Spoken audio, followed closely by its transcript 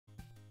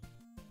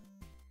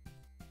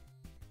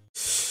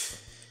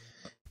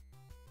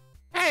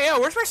Yo,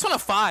 where's Persona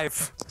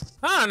 5?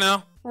 I don't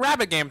know.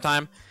 Rabbit game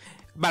time.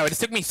 By the way, this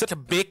took me such a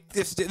big...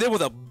 This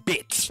was a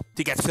bitch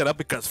to get set up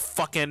because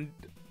fucking...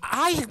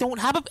 I don't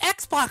have an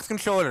Xbox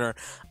controller.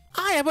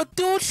 I have a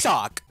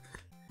DualShock.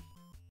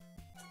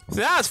 So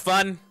that was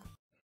fun.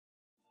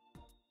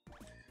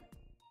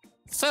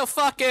 So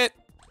fuck it.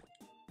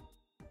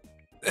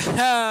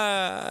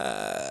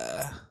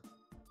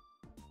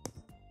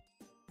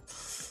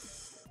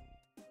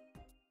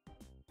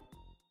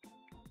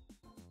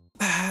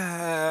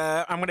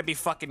 I'm gonna be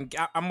fucking...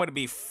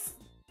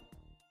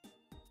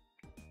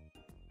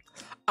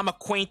 I'm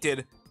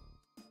acquainted.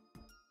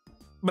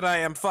 But I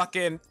am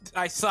fucking...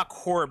 I suck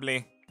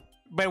horribly.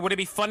 But would it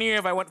be funnier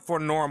if I went for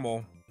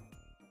normal?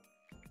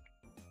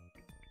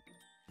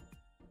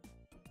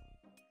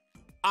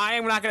 I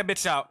am not gonna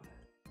bitch out.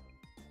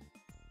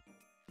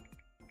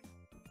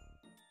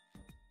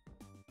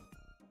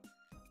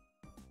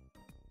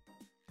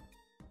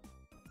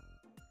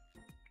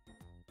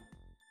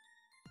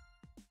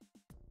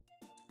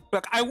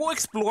 Look, I will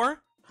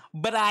explore,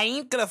 but I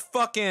ain't gonna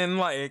fucking,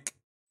 like,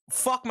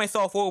 fuck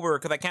myself over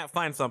because I can't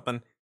find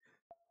something.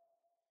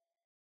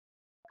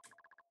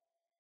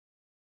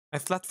 I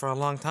slept for a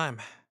long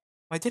time.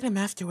 Why didn't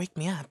Master wake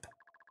me up?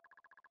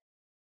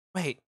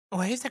 Wait,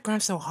 why is the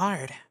ground so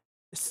hard?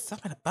 There's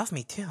something above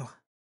me, too.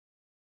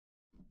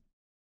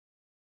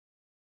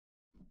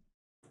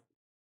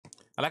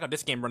 I like how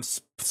this game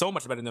runs so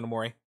much better than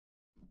Omori.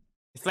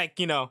 It's like,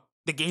 you know,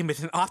 the game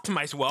isn't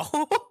optimized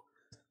well.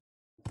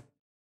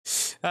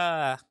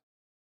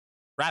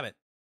 Rabbit.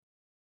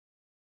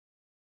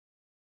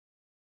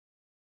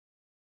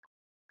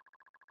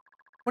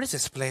 What is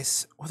this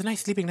place? Wasn't I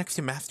sleeping next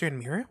to Master and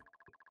Mirror?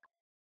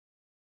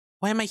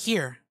 Why am I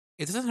here?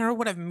 It doesn't hurt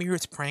what I've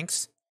Mirror's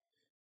pranks.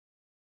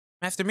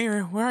 Master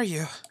Mirror, where are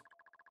you?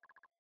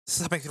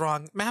 Something's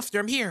wrong. Master,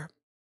 I'm here.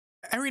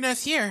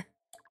 Arena's here.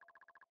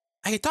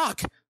 I can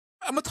talk.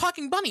 I'm a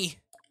talking bunny.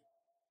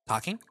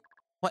 Talking?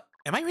 What?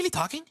 Am I really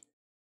talking?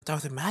 I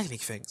was imagining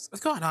things.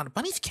 What's going on?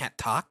 Bunnies can't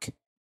talk.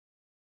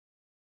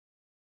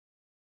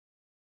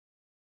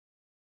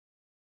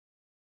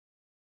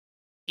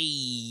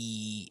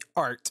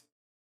 Art.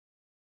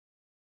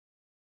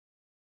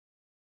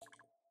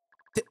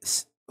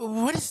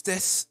 What is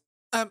this?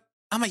 I'm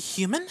a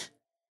human?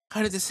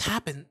 How did this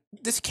happen?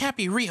 This can't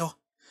be real.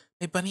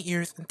 My bunny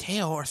ears and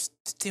tail are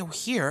still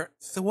here,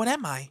 so what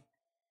am I?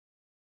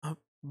 A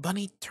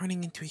bunny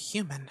turning into a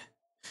human.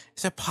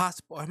 Is that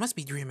possible? I must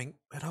be dreaming,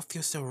 but it all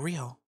feels so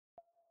real.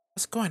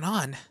 What's going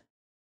on?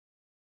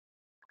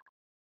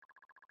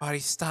 Body,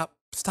 stop.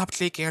 Stop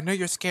shaking. I know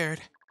you're scared.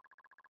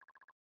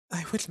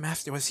 I wish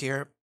Master was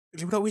here.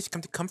 He would always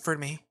come to comfort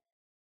me.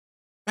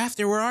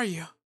 Master, where are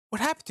you?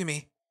 What happened to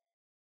me?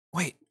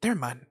 Wait, never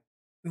mind.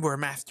 Where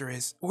Master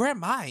is. Where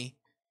am I?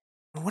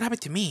 What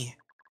happened to me?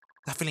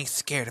 I'm feeling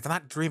scared. If I'm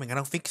not dreaming, I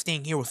don't think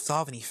staying here will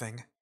solve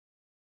anything.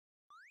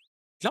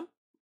 Jump.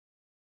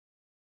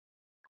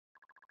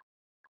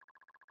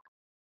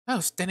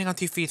 Oh, standing on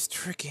 2 feet is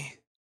tricky.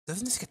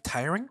 Doesn't this get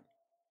tiring?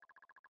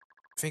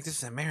 I think this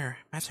is a mirror.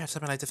 Master has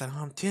something like this at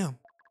home too.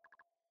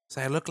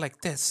 So I look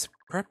like this.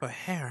 Purple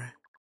hair.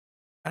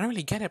 I don't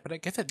really get it, but I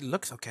guess it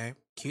looks okay.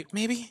 Cute,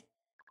 maybe?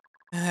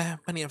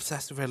 Bunny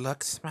obsessed with her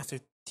looks. Master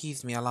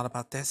teased me a lot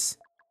about this.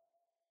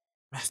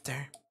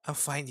 Master, I'll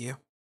find you.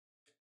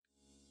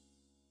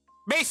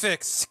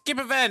 Basics! Skip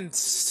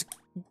events!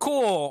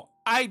 Cool.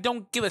 I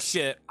don't give a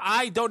shit.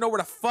 I don't know where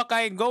the fuck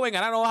I am going,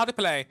 and I don't know how to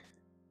play.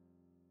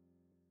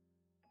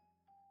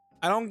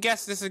 I don't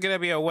guess this is gonna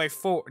be a way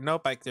forward.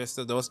 Nope, like those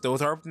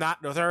are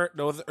not those are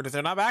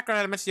not background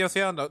elements.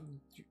 No.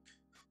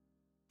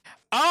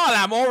 Oh,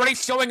 I'm already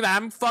showing that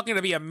I'm fucking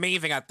gonna be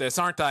amazing at this,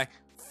 aren't I?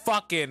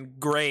 Fucking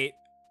great.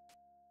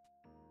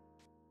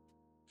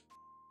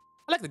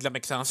 I like the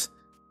jumping sounds.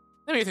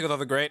 Let me think of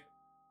the great.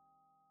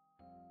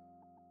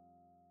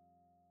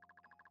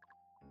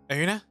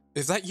 Arena?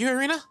 Is that you,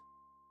 Arena?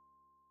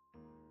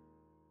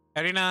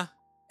 Arena?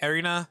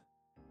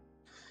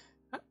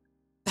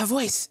 That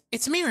voice!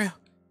 It's Mira!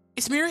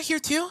 Is Mira here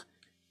too?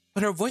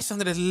 But her voice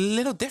sounded a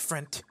little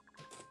different.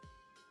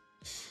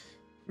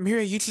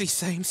 Mira usually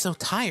seems so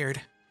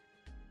tired.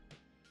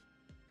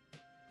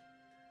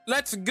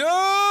 Let's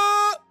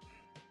go!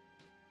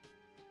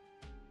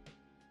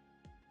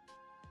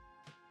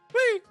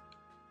 Whee!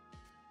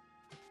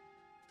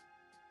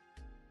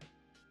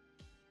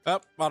 Oh,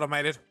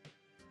 automated.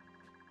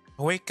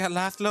 Awake at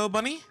last, little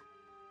bunny?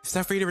 It's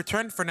time for you to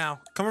return for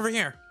now. Come over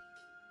here.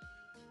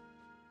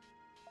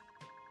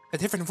 A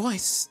different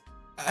voice.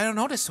 I don't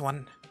know this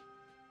one.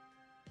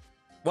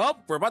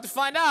 Well, we're about to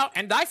find out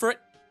and die for it.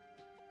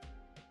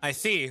 I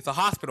see, the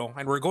hospital,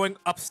 and we're going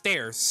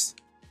upstairs.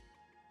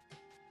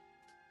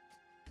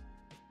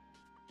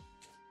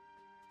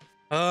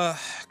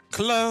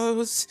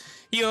 Close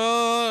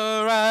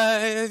your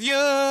eyes,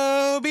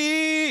 you'll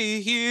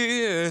be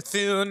here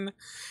soon.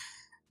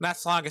 That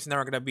song is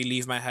never gonna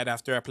leave my head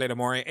after I play the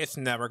Mori. It's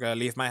never gonna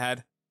leave my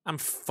head. I'm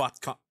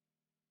fucked.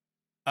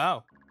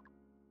 Oh.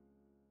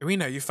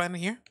 Irina, you finally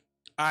here?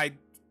 I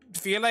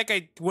feel like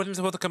I wasn't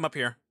supposed to come up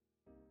here.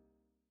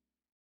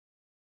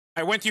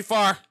 I went too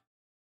far.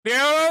 The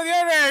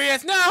other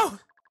areas, no! Is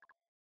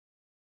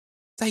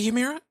that you,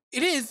 Mira?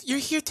 It is. You're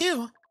here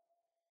too.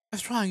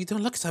 What's wrong? You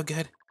don't look so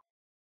good.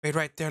 Wait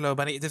right there, little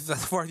bunny. This is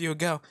as far as you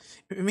go.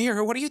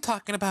 Mira, what are you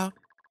talking about?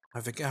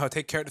 I think I'll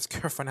take care of this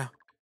girl for now.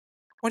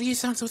 Why do you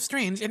sound so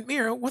strange? And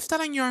Mira, what's that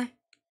on your...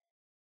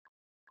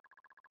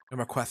 No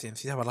more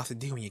questions. You have a lot to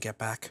do when you get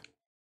back.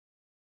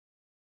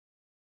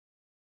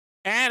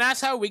 And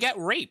that's how we get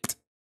raped.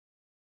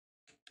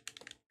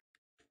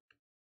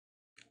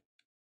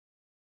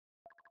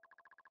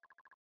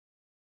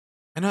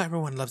 I know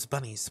everyone loves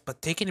bunnies,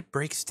 but taking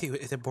breaks too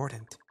is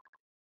important.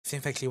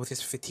 Seems like she was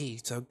just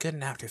fatigued, so a good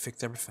nap to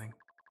fix everything.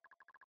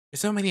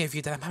 There's so many of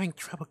you that I'm having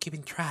trouble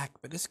keeping track,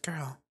 but this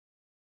girl...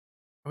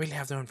 I really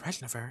have no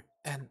impression of her,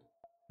 and...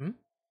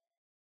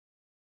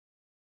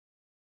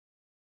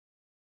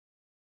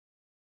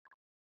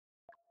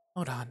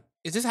 Hold on.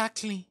 Is this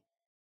actually...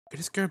 Could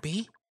this girl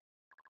be?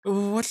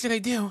 What should I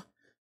do?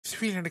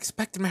 It's really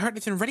unexpected. My heart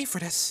isn't ready for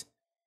this.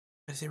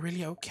 But is it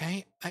really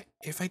okay?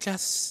 If I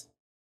just...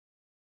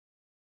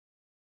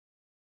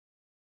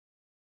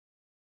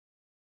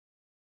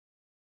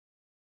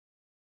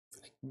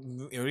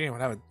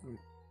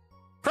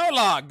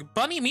 Prologue!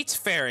 Bunny meets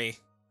fairy.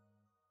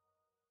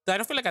 I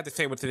don't feel like I have to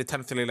say what's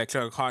intensely like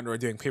Sherlock Holmes or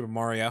doing Paper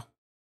Mario.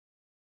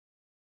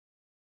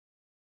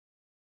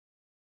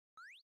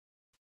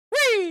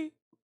 Whee!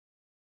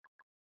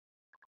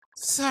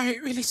 Sorry,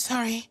 really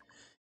sorry.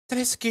 Did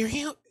I scare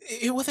you?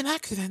 It was an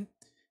accident.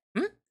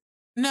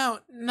 No,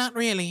 not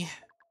really.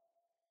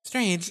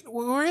 Strange.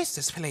 Where is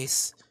this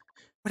place?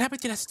 What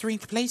happened to that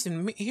strange place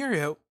in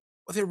Hero?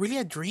 Was it really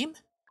a dream?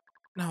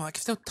 No, I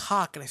can still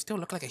talk and I still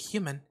look like a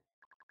human.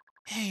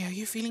 Hey, are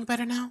you feeling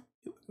better now?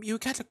 You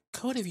got a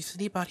cold if you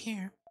sleep out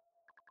here.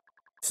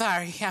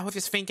 Sorry, I was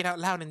just thinking out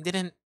loud and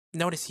didn't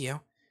notice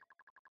you.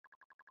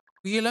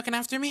 Were you looking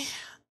after me?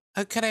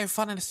 Or could I have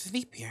fallen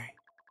asleep here?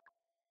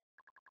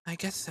 I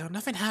guess so.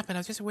 Nothing happened. I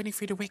was just waiting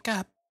for you to wake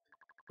up.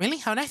 Really?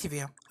 How nice of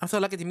you. I'm so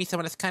lucky to meet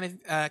someone that's kind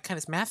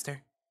of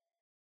master.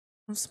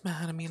 Don't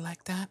smile at me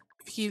like that.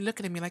 If you keep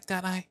looking at me like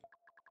that,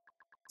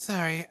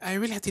 Sorry, I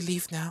really have to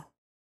leave now.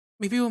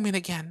 Maybe we'll meet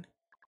again.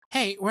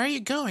 Hey, where are you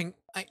going?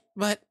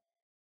 But...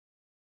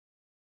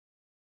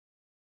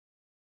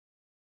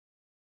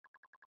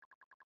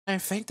 I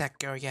haven't thanked that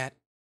girl yet.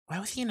 Why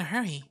was he in a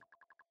hurry?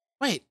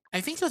 Wait,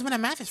 I think she was one of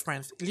Math's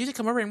friends. She used to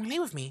come over and play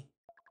with me.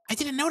 I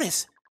didn't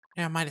notice.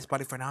 Never mind this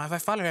body for now. If I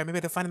follow her,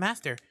 maybe I'll find the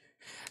master.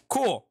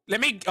 Cool.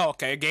 Let me...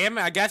 Okay, game.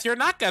 I guess you're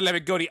not gonna let me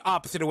go the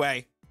opposite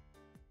way.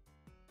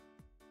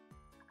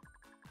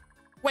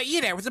 Wait, you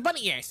there with the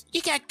bunny ears.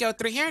 You can't go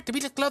through here. To be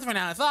closed for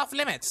now. It's off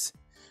limits.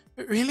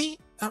 Really?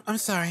 I'm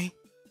sorry.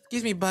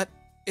 Excuse me, but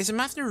is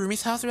Master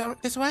Rumi's house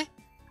this way?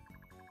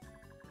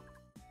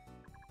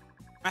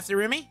 Master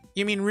Rumi?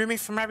 You mean Rumi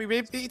from Rabi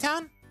Ribi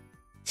town?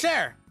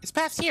 Sure. It's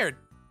past here.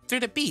 Through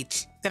the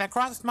beach. Then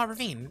across a small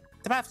ravine.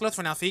 The path's closed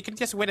for now, so you can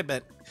just wait a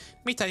bit.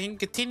 Meantime, you can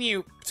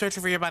continue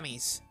searching for your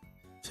bunnies.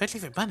 Searching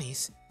for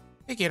bunnies?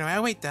 Okay, no,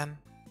 I'll wait then.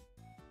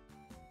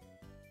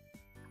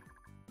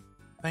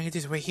 I can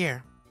just wait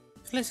here.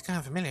 This looks kind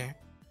of familiar.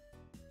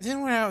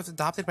 Isn't where I was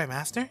adopted by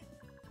Master?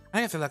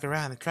 I have to look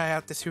around and try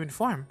out this human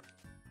form.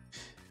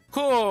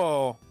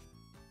 Cool!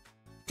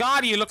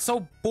 God, you look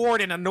so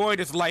bored and annoyed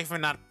with life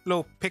in that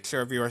little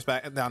picture of yours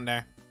back down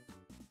there.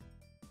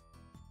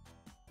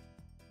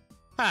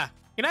 Huh.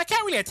 You know, I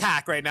can't really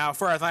attack right now, as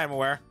far as I'm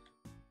aware.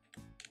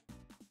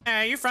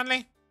 Hey, are you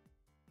friendly?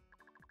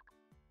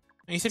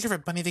 Are you searching for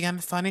bunnies again?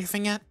 Found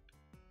anything yet?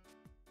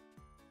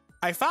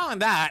 I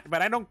found that,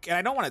 but I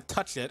don't want to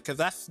touch it, because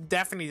that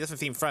definitely doesn't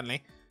seem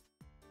friendly.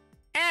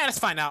 And let's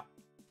find out.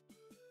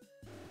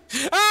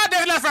 Ah,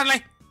 they're not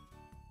friendly!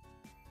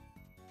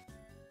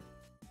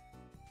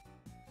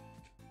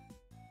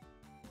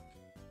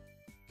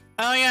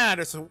 Oh yeah,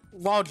 there's a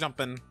wall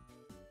jumping.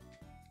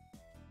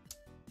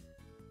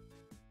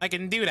 I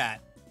can do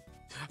that.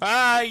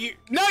 No,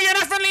 you're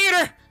not friendly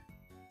either!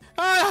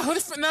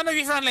 None of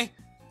you friendly.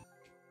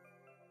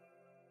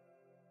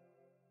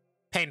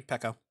 Pain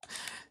Pecco.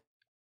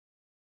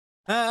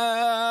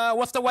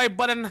 What's the white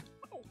button?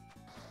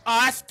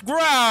 Oh, that's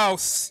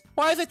gross!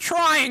 Why is it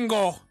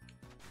triangle?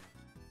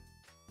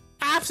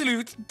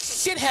 Absolute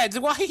shitheads,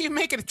 why are you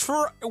making it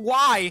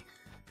why?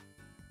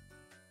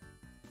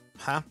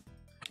 Huh?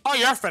 Oh,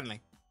 you're friendly.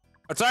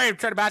 I'm sorry, I'm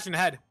trying to bash you in the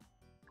head.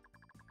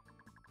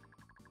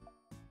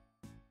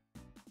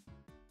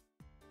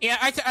 Yeah,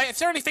 I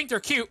certainly think they're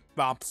cute,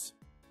 Bumps.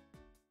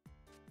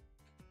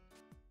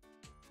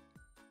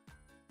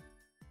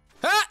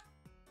 Ah!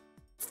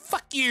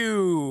 Fuck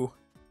you!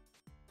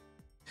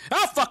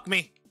 Oh, fuck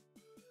me!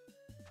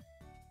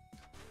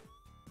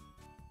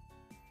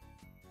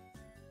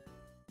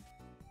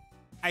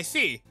 I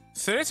see.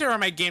 So this is where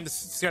my game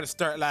is gonna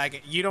start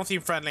lagging. You don't seem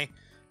friendly.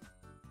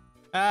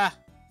 Oh,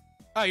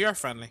 you're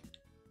friendly.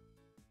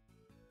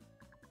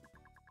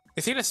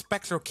 They see the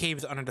spectral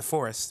caves under the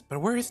forest, but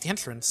where is the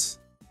entrance?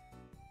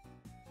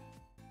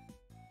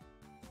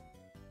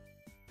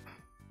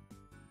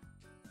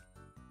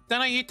 Don't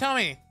know, you tell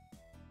me.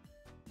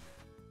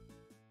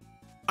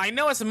 I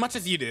know as much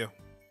as you do.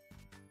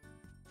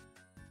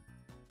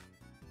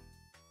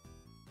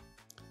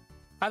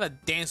 How the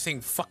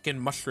dancing fucking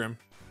mushroom.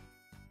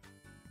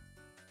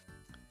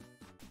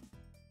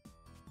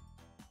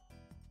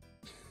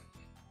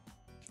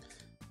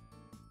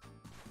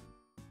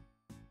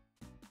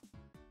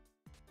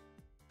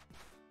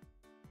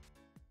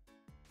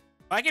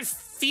 I can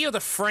feel the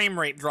frame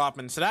rate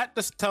dropping, so that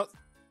just tells...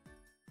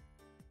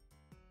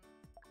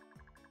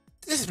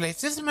 This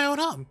is my old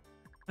home.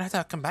 I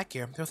thought I'd come back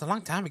here. It was a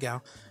long time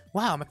ago.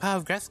 Wow, my pile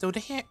of grass still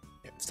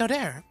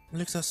there. It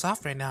looks so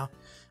soft right now.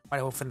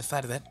 Wide open from the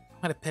side of it.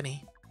 What a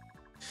pity.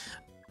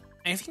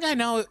 I think I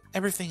know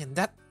everything in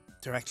that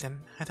direction.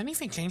 Has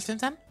anything changed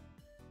since then?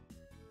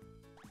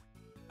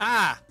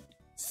 Ah!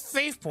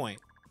 Save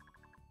point.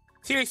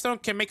 Sealing stone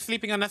can make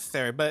sleeping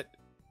unnecessary, but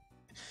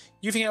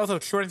using it also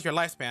shortens your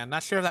lifespan.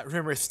 Not sure if that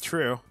rumor is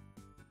true.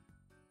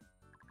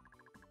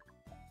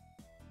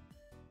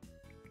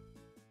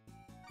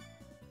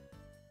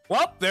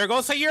 Well, there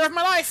goes a year of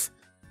my life!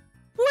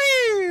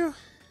 Woo!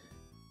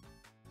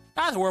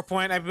 That's a war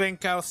point. I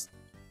think I'll...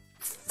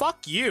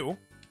 Fuck you.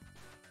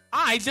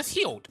 I just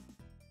healed.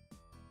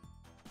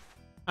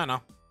 I don't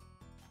know.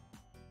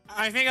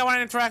 I think I want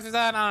to interact with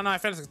that. I don't know. I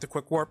feel like it's a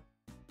quick warp.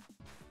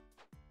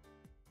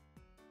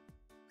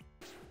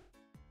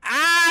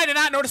 I did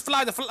not notice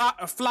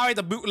Flowey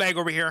the bootleg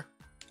over here.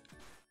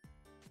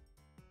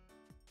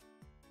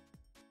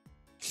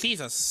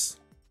 Jesus.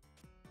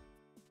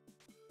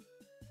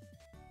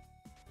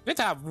 Let's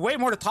have way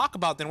more to talk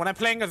about than when I'm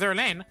playing as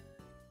Erlane.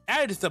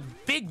 That is the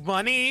big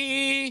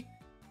money.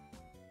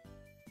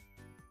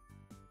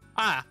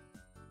 Ah.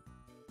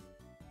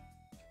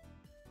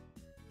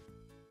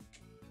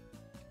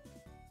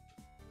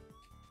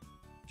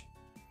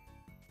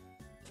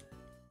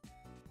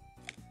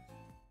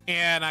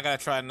 Yeah, not gonna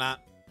try that.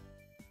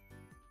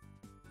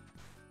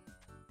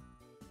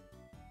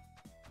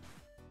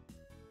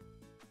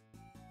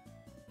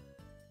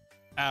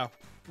 Oh.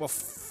 Well,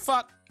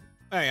 fuck.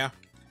 There you go.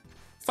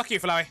 Fuck you,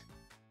 Flowey.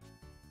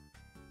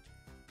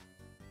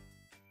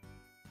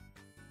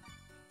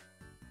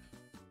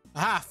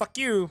 Aha, fuck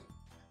you.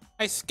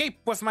 I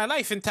escaped with my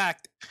life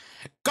intact.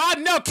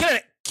 God, no, kill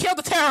it! Kill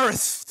the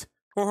terrorist!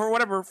 Or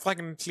whatever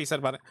fucking she said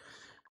about it.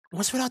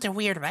 What's with all the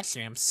weird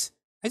mushrooms?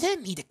 I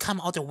didn't need to come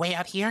all the way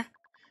out here.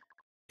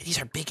 But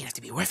these are big enough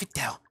to be worth it,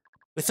 though.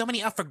 With so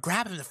many up for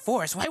grabs in the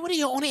forest, why would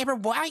you only ever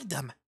buy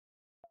them?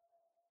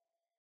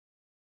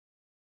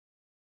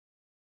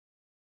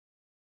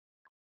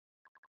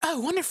 Oh,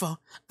 wonderful.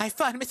 I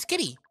found Miss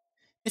Kitty.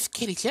 Miss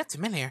Kitty, she looks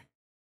familiar.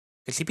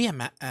 Could she be a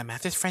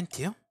Master's friend,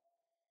 too?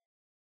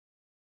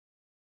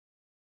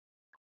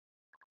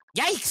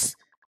 Yikes!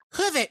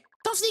 Who is it?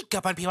 Don't sneak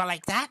up on people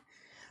like that.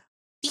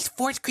 These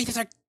forest creatures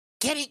are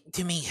getting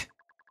to me.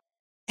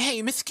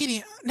 Hey, Miss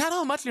Kitty, not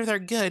all mushrooms are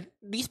good.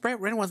 These bright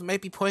red ones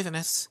might be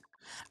poisonous.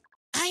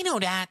 I know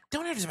that.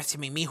 Don't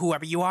underestimate me,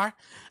 whoever you are.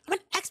 I'm an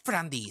expert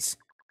on these.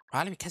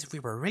 Probably because if we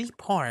were really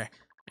poor,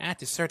 I had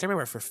to search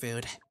everywhere for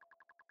food.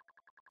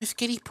 Miss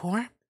Kitty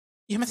poor?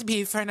 You must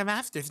be a friend of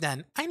Master's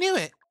then. I knew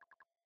it.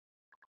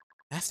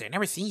 Master, I've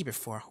never seen you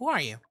before. Who are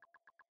you?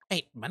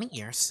 Wait, bunny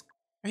ears?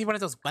 Maybe one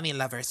of those bunny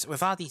lovers.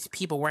 With all these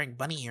people wearing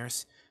bunny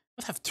ears,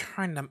 must have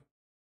turned them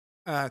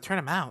out.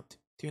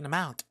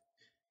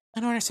 I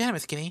don't understand,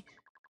 Miss Kitty.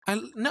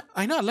 I know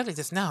I look like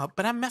this now,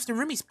 but I'm Master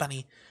Rumi's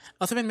bunny.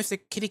 Also, when Mr.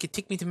 Kitty could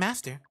take me to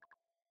Master.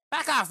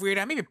 Back off,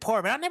 weirdo. I may be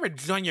poor, but I'll never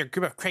join your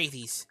group of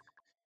crazies.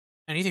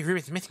 And you think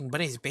Rumi's missing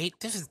bunny's bait?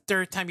 This is the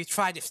third time you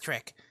tried this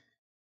trick.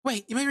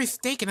 Wait, you may be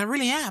mistaken. I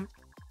really am.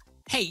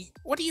 Hey,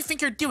 what do you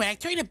think you're doing? I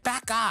told you to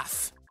back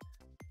off.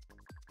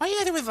 Why are you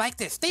always like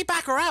this? Stay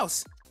back or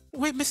else.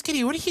 Wait, Miss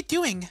Kitty, what are you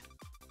doing?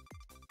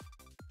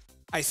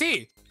 I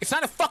see. It's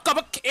not a fuck up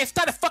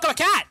a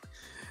cat.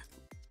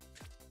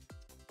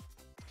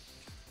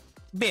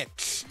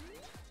 Bitch.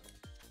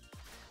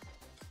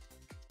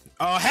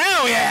 Oh,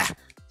 hell yeah!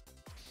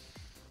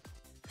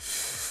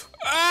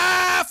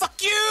 Ah,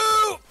 fuck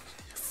you!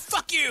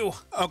 Fuck you!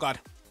 Oh, God.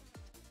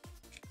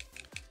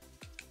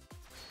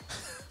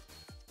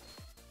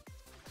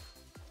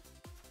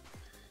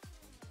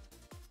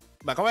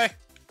 Back away.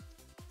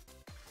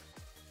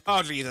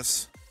 Oh,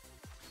 Jesus.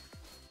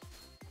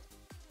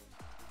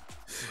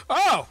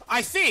 Oh,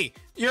 I see!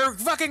 You're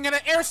fucking gonna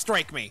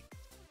airstrike me!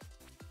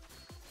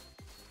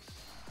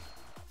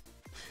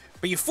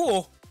 But you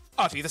fool!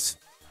 Oh, Jesus.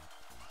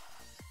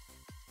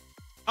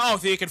 Oh,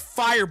 so you can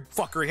fire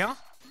fuckery, huh?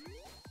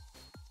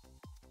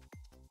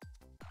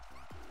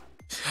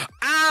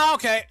 Ah,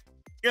 okay.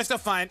 You're still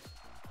fine.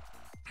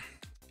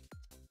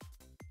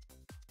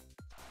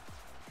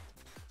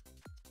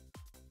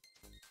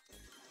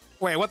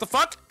 Wait, what the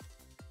fuck?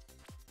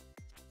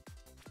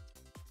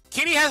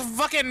 Kitty has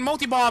fucking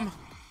multi-bomb.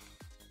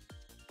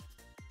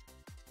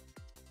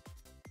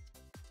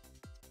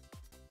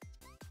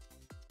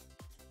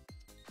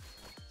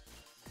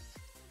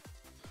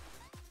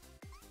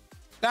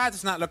 That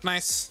does not look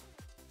nice.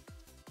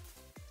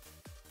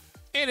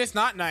 It is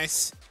not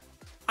nice.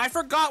 I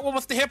forgot what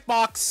was the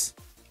hitbox.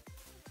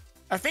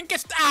 I think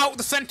it's out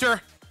the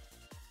center.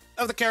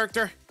 of the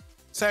character,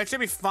 so it should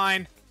be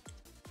fine.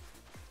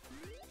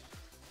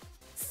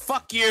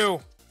 Fuck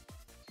you.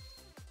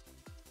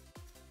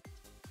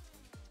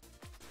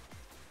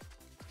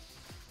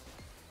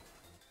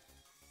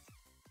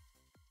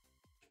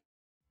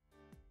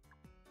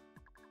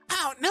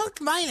 Ow, no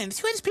violence.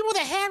 Who hits people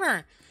with a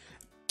hammer?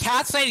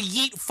 Cats say to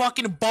yeet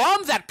fucking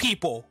bombs at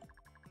people.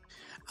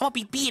 I won't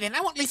be beaten.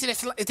 I won't listen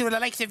to the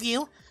likes of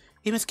you.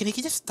 Hey, Miss Kitty, can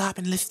you just stop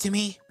and listen to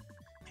me?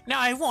 No,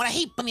 I won't. I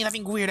hate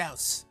bunny-loving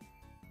weirdos.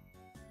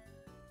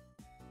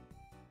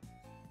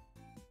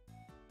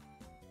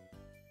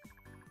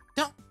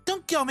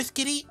 Don't go, Miss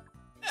Kitty.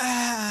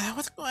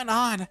 What's going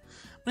on?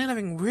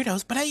 Bunny-loving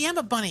weirdos, but I am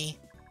a bunny.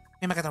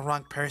 Maybe I got the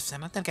wrong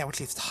person. I don't get what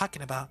she's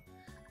talking about.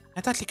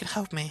 I thought she could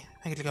help me.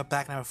 I could go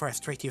back now before I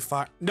stray too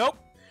far. Nope.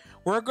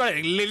 We're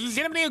going to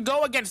legitimately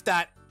go against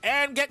that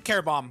and get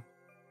Care Bomb.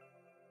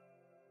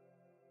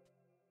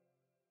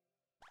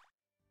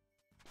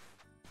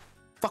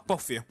 Fuck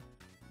both of you.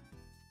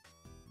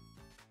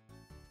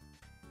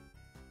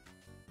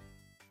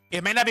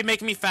 It may not be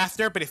making me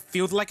faster, but it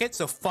feels like it,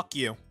 so fuck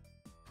you.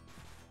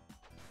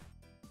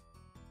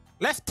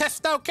 Let's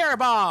test out Care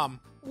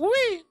Bomb.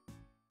 Wee!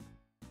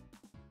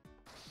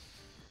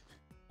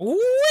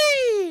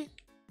 Wee!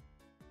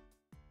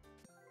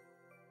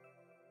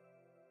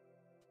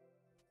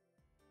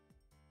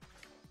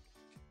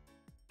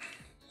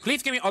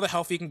 Please give me all the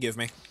health you can give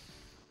me.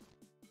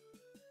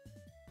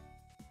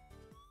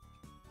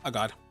 Oh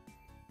god.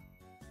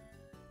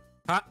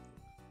 Huh?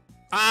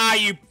 Ah,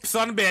 you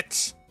son of a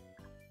bitch!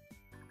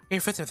 Hey,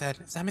 Fritz with that.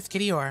 Is that Miss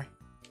Kitty or?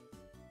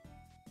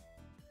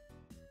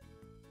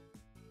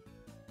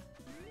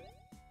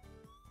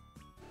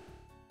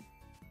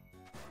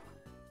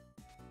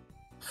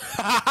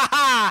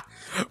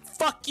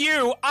 Fuck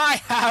you! I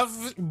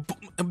have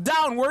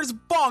downwards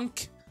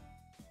bonk!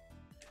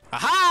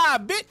 Aha,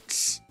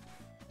 bitch!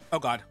 Oh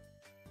god.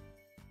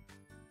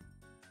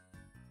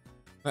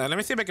 Let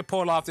me see if I can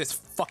pull off this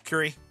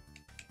fuckery.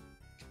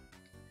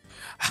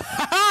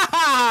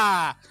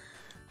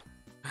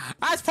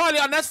 That's probably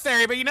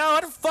unnecessary, but you know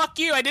what? Fuck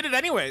you, I did it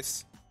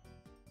anyways.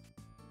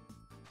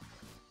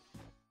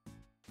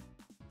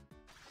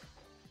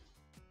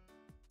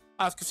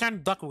 I was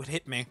concerned Duck would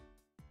hit me.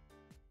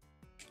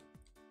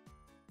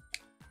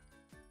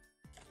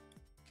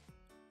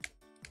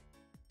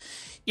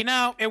 You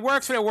know, it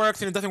works when it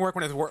works, and it doesn't work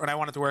when I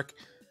want it to work.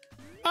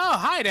 Oh,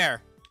 hi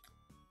there.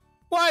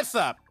 What's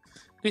up?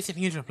 This is an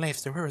unusual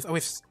place. The river is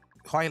always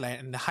twilight,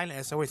 and the highlight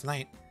is always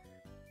night.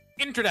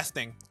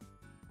 Interesting.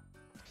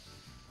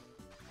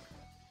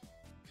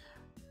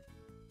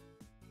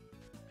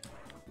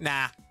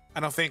 Nah, I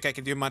don't think I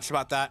can do much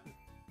about that.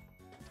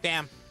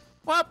 Damn.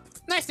 Well,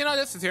 nice to know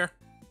this is here.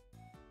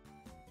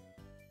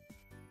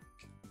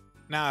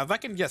 Now, if I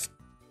can just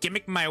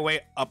gimmick my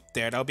way up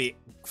there, that'll be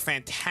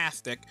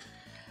fantastic.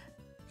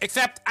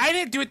 Except, I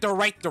didn't do it the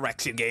right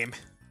direction, game.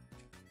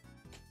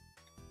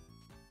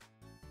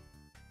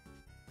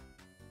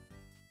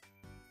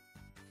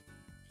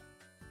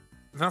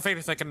 I don't think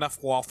there's like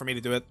enough wall for me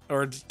to do it,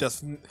 or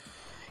just...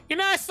 You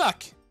know, I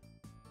suck.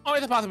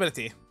 Always a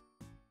possibility.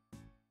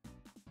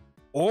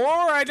 Or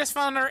I just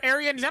found our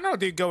area in general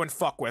to go and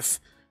fuck with.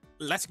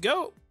 Let's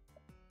go.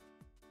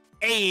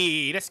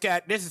 Hey, this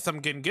is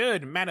something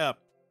good. Man up.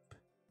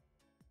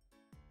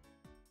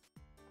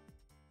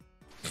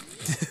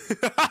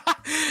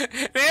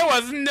 There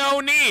was no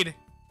need.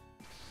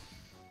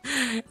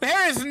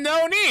 There is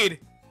no need.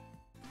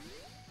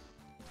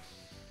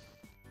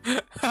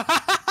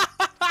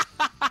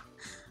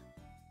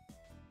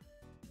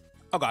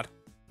 Oh god.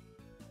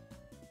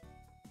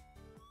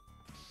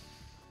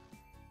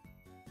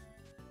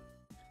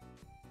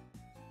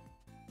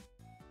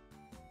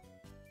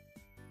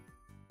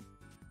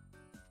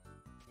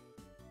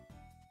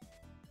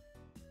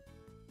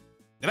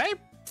 Did I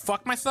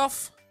fuck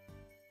myself?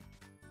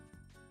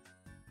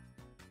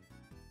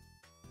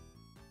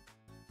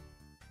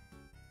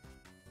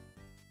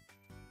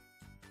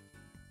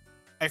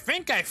 I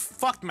think I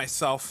fucked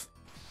myself.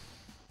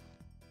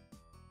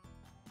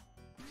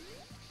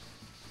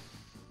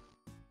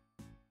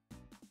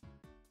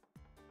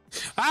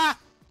 Ah!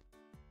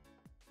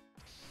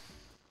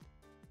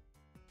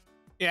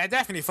 Yeah, I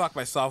definitely fucked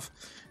myself.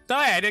 Though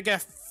yeah, I did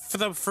get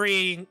the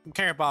free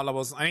carrot ball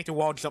levels. I need to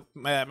wall jump,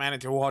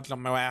 manage to wall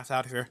jump my ass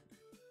out of here.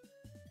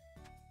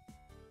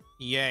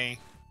 Yay.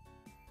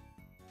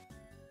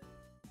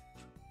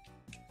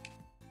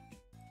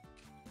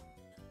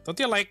 Don't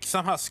you like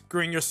somehow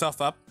screwing yourself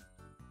up?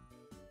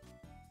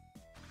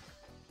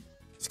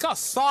 It's called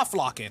soft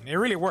locking. It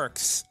really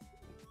works.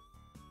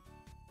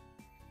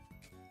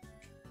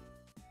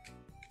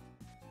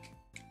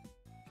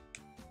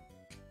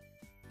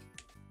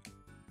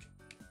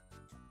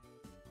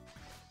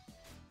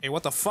 Hey,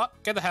 what the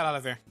fuck? Get the hell out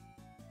of here.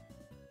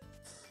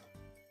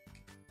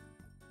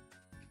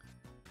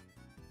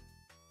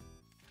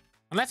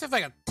 Unless it's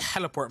like a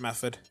teleport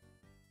method.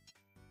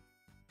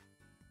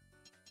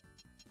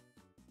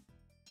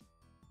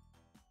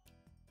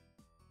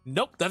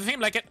 Nope, doesn't seem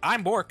like it.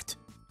 I'm borked.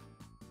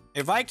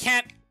 If I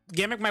can't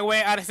gimmick my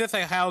way out of this,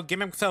 like how I'll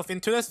gimmick myself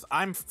into this,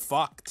 I'm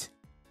fucked.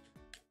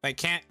 I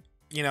can't,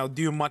 you know,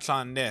 do much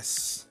on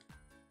this.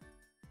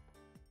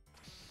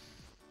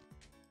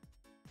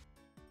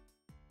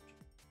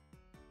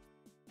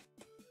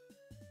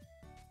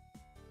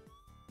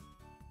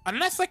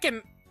 Unless I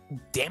can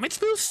damage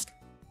boost?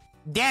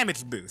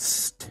 Damage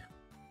boost.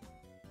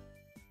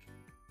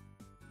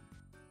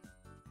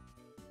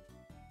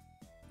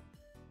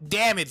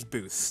 Damage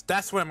boost.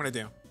 That's what I'm gonna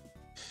do.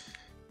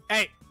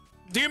 Hey,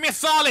 do me a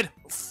solid.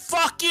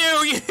 Fuck you.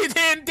 You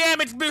didn't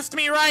damage boost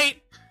me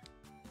right.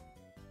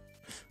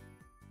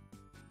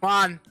 Come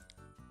on.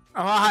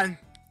 Come on.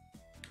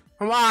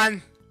 Come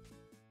on.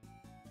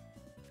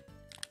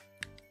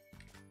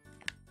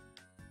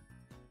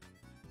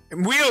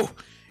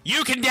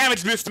 You can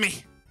damage boost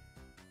me.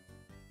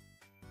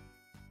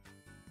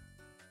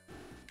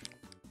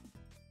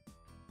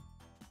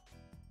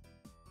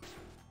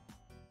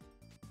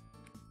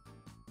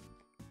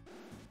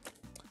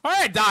 Or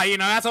I die, you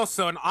know, that's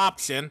also an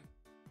option.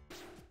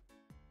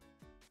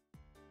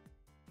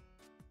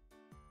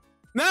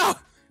 No!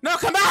 No,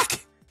 come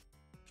back!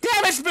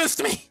 Damage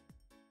boost me!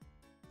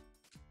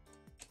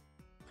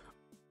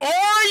 Or,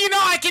 you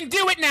know, I can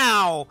do it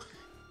now!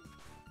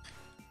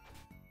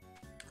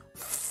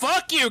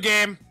 Fuck you,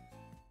 game!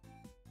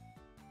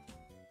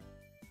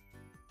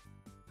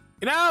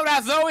 You know,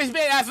 that's always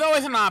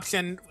an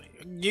option.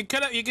 You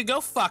could go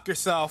fuck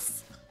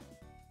yourself.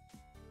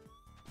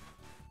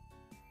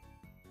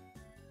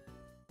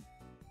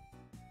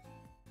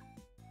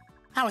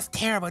 That was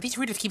terrible. These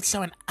readers keep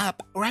showing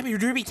up. Rabi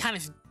Ribi town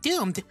is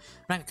doomed. I'm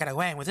not gonna get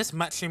away with this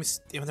mushrooms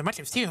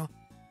too.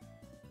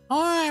 Or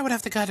I would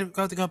have to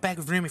go back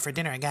with Rumi for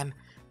dinner again.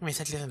 Rumi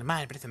said she doesn't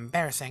mind, but it's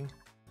embarrassing.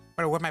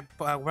 Better work my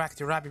back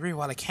to Rabi Ribi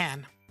while I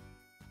can.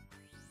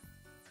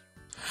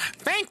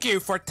 Thank you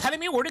for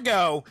telling me where to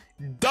go,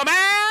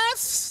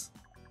 dumbass!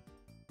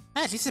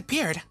 Ah, she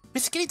disappeared.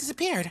 Miss Kitty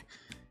disappeared.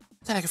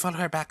 Thought I could follow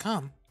her back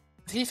home.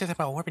 She says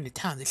about warping to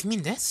town. Does she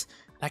mean this?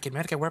 I can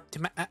make her warp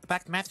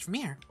back to Master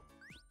Mirror.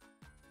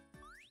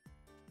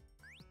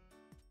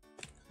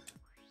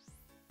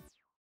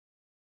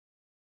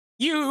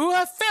 You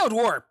failed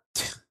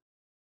warped!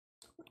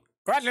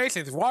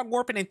 Congratulations,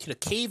 warping into the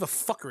cave of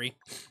fuckery.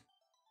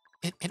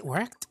 It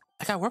worked?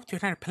 I got warped to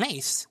another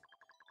place.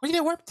 Where did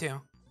I warp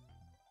to?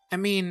 I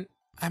mean,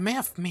 I may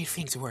have made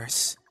things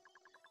worse.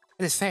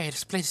 As I say,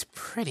 this place is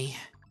pretty.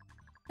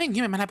 Being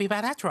human might not be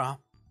bad after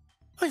all.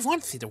 I always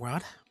wanted to see the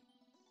world.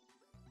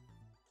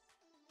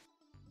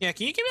 Yeah,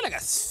 can you give me like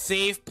a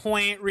save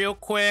point real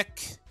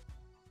quick?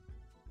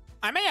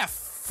 I may have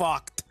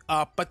fucked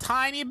up a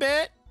tiny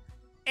bit.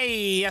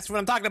 Hey, that's what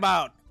I'm talking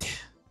about.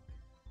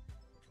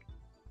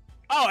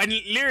 Oh, and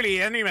literally,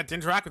 I didn't even have to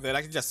interact with it.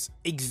 I can just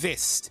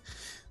exist.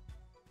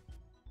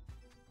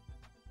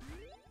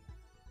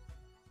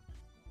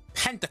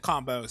 Penta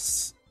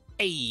combos.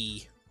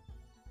 Hey.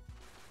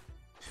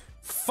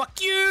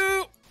 Fuck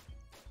you!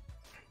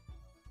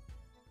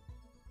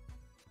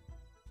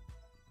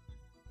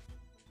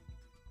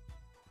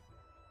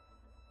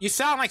 You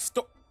sound like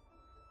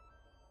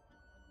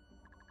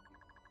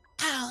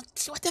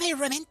Ouch, what did I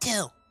run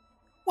into?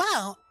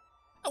 Wow,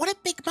 what a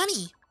big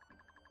bunny.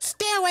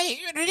 Stay away,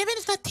 ribbon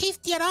is not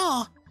tasty at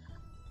all.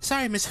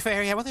 Sorry, Miss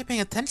Fairy, I wasn't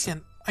paying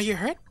attention. Are you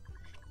hurt?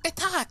 It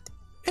talked.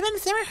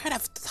 Ribbon's never heard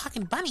of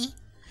talking bunny.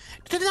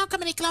 Don't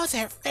come any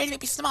closer. Fairy may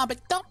be small, but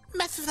don't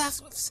mess with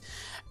us.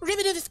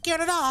 Ribbon isn't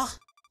scared at all.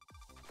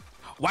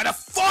 Why the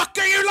fuck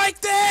are you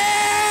like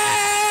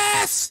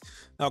this?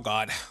 Oh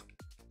god.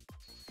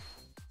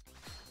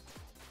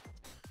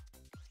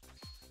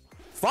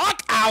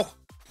 Fuck! Ow!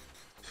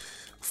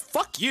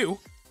 Fuck you.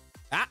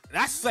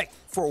 That's like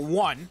for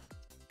one.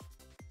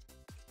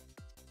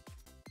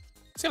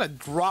 It's gonna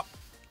drop.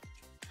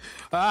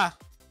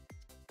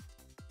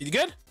 You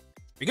good?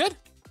 You good?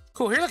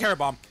 Cool. Here's a carrot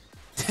bomb.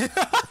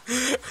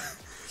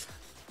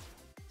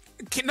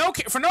 No,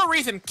 for no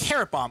reason,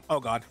 carrot bomb. Oh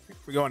god,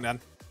 we're going down.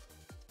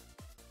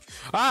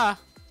 Fuck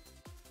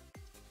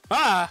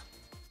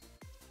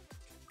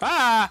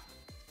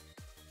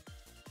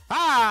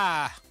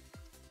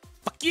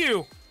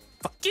you.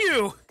 Fuck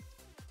you.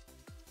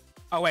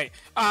 Oh wait.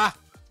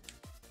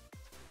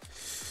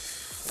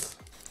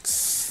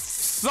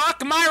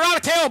 Suck my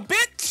rabbit tail,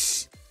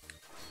 bitch!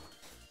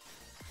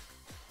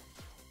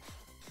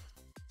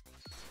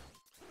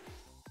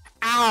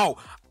 Ow!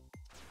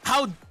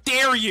 How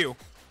dare you!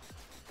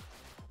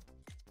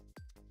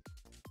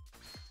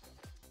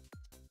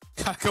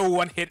 Gotta go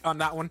one hit on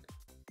that one.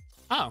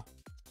 Oh.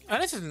 Oh,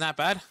 this isn't that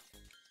bad.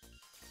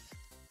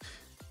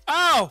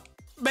 Oh!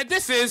 But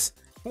this is...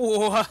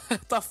 What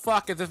the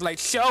fuck is this, like,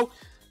 show?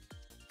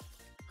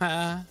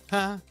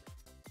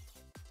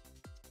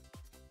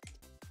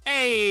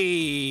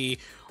 Hey!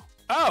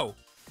 Oh!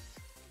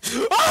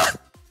 Ah!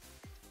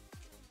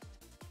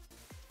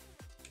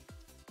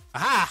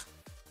 Aha!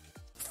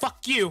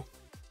 Fuck you!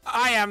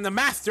 I am the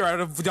master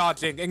of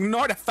dodging.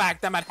 Ignore the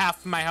fact I'm at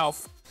half my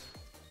health.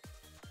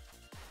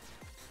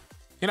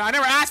 You know, I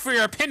never asked for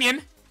your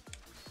opinion.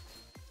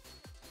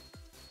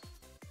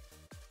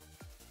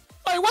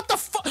 Wait, what the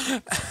fuck?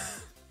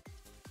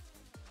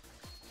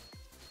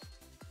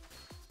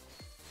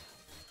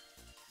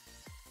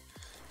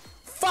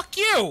 Fuck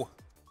you!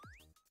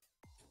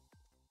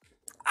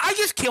 I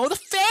just killed a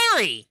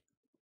fairy!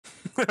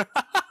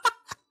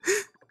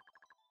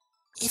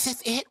 Is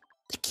this it?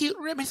 The cute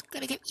Ribbon's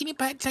gonna get eaten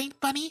by a giant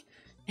bunny?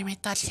 Ribbon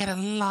thought she had a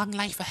long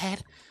life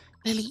ahead.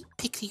 Lily,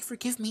 Pixie,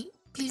 forgive me.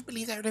 Please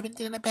believe that Ribbon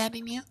didn't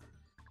abandon you.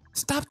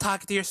 Stop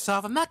talking to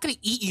yourself. I'm not gonna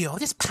eat you. I'm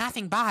just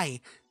passing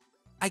by.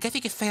 I guess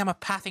you could say I'm a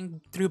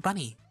passing through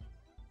bunny.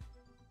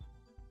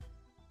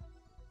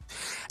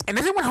 And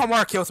this is when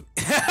Homura kills me.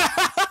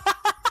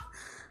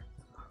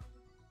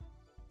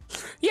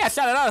 Yeah,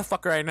 shout it out a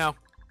fucker right now.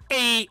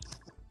 Hey.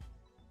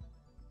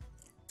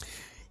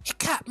 It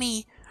caught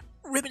me.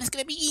 Ribbon is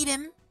gonna be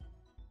eaten.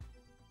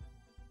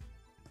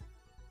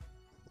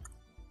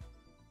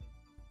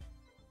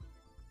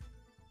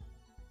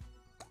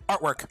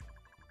 Artwork.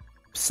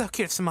 So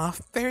cute, small.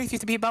 Fairies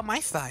used to be about my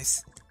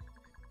size.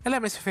 Hello,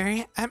 Miss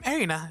Fairy. I'm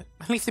Arina.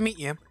 Pleased to meet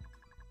you.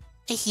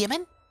 A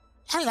human?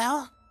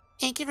 Hello.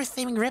 Thank you for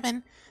saving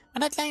Ribbon.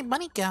 Where'd that giant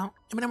bunny go?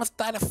 Ribbon almost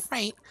died of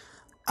fright.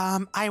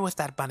 I was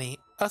that bunny.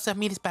 Also,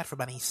 meat is bad for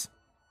bunnies.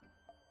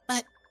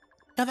 But,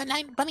 no, the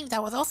giant bunny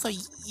that was also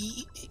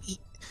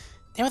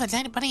there was a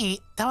giant bunny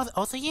that was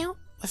also you?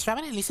 Was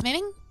Robin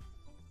hallucinating?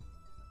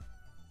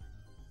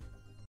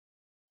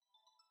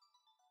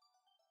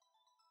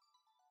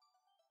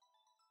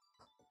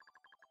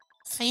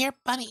 So you're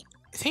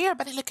a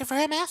bunny looking for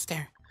a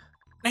master.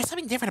 There's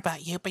something different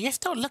about you, but you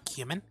still look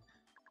human.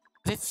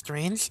 It's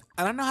strange.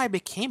 I don't know how I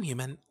became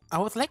human. I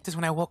was like this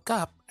when I woke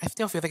up. I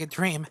still feel like a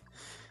dream.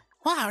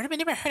 Wow, I've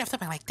never heard of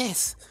something like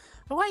this.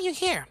 But why are you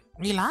here?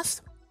 Are you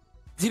lost?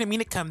 I didn't mean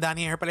to come down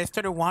here, but I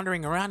started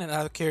wandering around and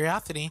out of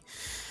curiosity.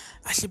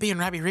 I should be in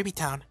Rabi Ribi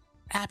town.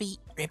 Rabi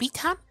Ribi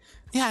town?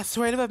 Yeah, I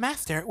swear to the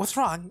master. What's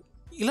wrong?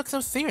 You look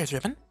so serious,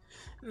 Ribbon.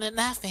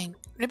 Nothing.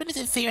 Ribbon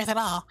isn't serious at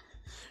all.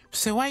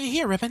 So why are you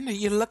here, Ribbon?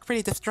 You look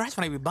pretty distressed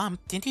when we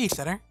bumped, didn't you,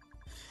 Sutter?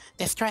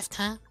 Distressed,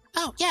 huh?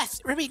 Oh,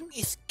 yes. Ribbon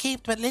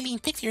escaped, but Lily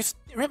and Pixie are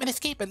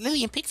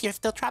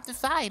still trapped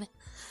inside.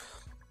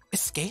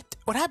 Escaped?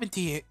 What happened to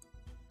you?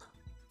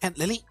 And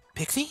Lily?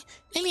 Pixie?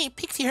 Lily and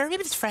Pixie are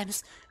Ribbon's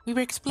friends. We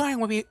were exploring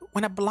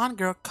when a blonde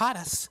girl caught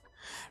us.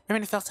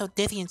 Ribbon felt so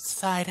dizzy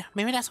inside.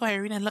 Maybe that's why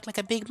Irina looked like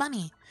a big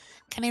bunny.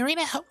 Can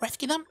Irina help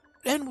rescue them?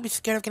 Ribbon would be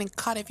scared of getting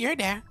caught if you're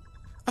there.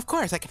 Of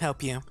course I can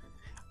help you.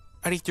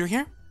 Are they through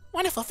here?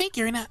 Wonderful, thank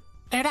you, Irina.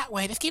 They're that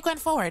way. Just keep going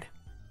forward.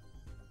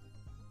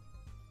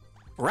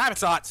 Rabbit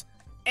shots.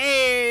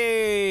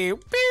 Hey!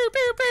 Boo,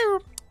 boo, boo.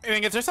 I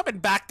mean, is there something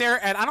back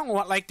there? And I don't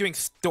like doing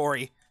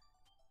story.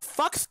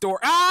 Fuck story.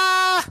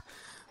 Ah!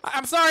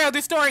 I'm sorry, I'll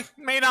do story.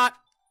 May not.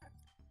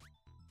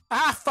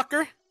 Ah,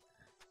 fucker.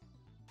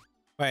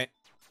 Wait.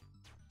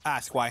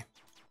 Ask why.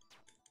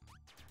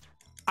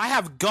 I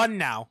have gun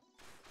now.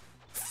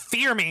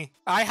 Fear me.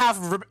 I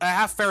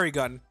have fairy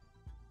gun.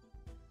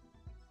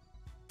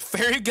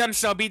 Fairy gun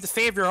shall be the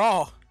savior of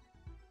all.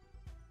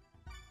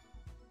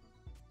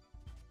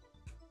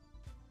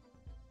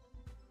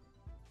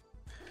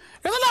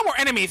 There's a lot more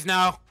enemies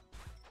now.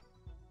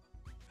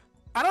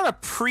 I don't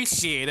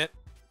appreciate it.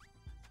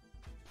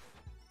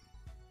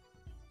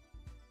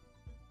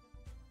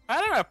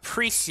 I don't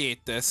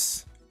appreciate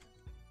this.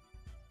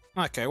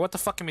 Okay, what the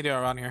fuck can we do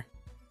around here?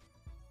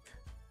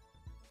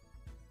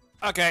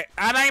 Okay,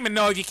 I don't even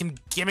know if you can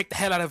gimmick the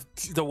hell out of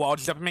the wall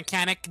jumping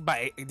mechanic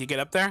by you get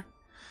up there.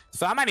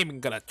 So I'm not even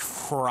gonna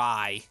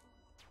try.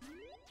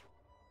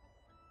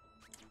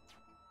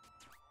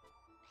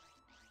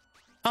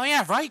 Oh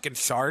yeah, right, you can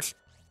charge.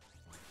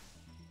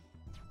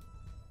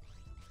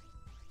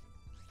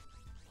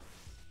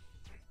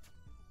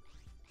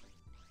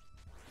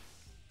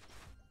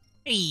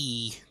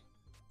 Hey.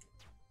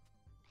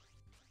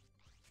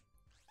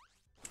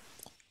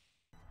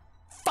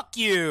 Fuck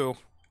you.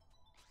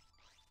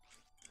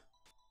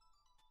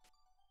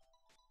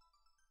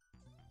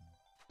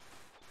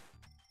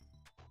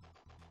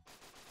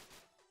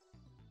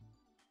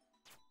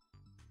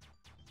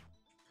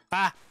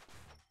 Ah.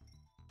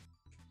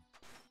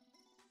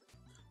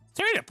 Is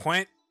there any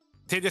point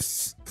to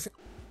just...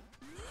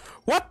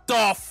 What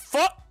the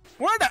fuck?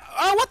 Where the...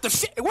 Oh, what the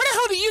shit? Where the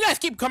hell do you guys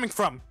keep coming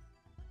from?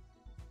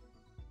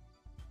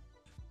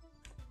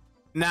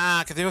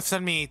 Nah, because they will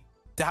send me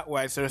that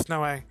way, so there's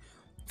no way.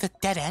 It's a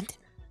dead end?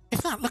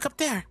 It's not. Look up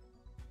there.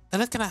 Now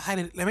let's gonna hide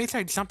it. Let me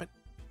try jumping.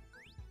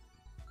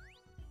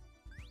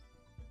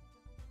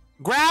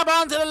 Grab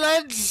onto the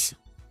ledge!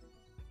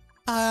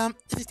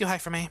 This is too high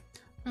for me.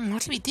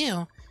 What should we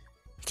do?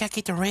 We gotta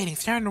keep the ratings.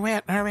 Is there another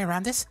way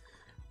around this?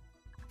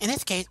 In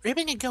this case,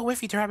 Ribbon can go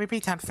with you to Rabi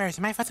Ribi Town first.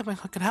 You might find someone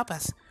who can help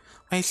us.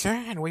 Are you sure?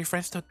 And were your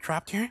friends still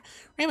trapped here?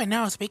 Ribbon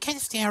knows, but you can't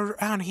stay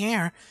around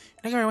here.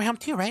 You're going way home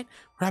too, right?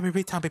 Rabi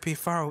Ribi Town may be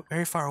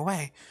very far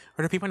away.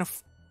 Are there people in the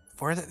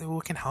forest who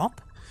can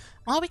help?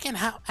 Well, we can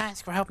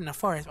ask for help in the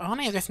forest, but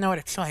only if there's no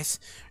other choice.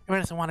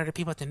 Ribbon doesn't want other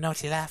people to know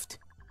she left.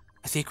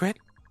 A secret?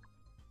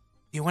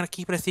 You want to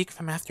keep it a secret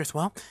from Master as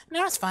well?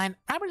 No, it's fine.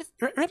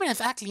 Ribbon is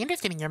actually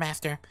interested in your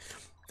master.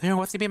 He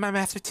wants to be my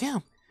master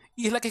too.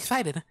 You look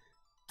excited.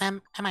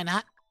 Am I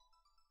not?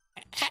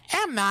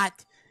 I'm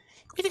not.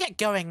 We need to get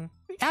going.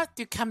 I'll have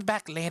to come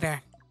back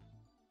later.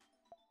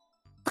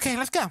 Okay,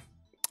 let's go.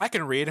 I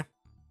can read.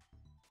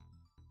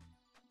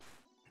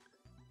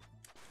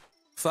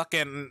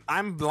 Fucking,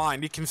 I'm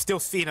blind. You can still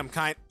see them,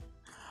 kind.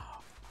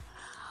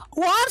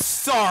 Well, I'm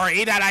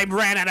sorry that I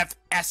ran out of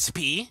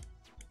SP.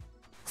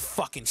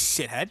 Fucking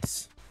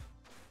shitheads.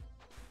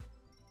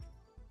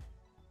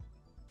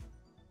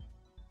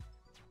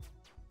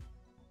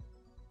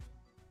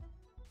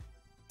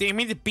 Do you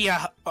mean to be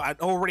an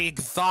already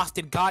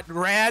exhausted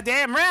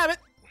goddamn rabbit?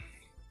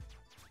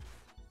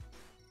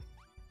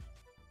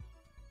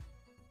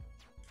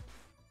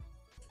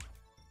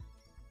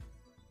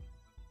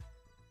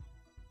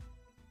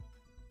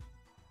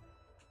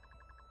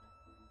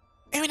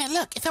 Irina,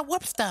 look, it's a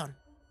warpstone.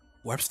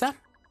 Warpstone?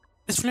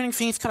 This flaming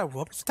thing is called a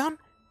warpstone?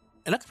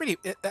 It looks pretty.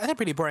 That's a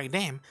pretty boring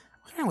name.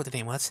 I don't know what the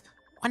name was.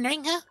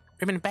 Wondering, huh?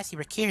 Ribbon and Bessie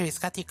were curious,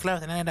 got too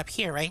close, and ended up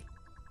here, right?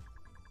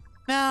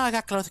 No, I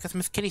got close because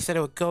Miss Kitty said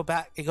it would go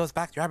back. It goes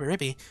back to Rabi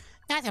Ribi.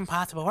 That's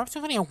impossible.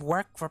 Warpstone's only a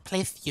work for a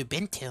place you've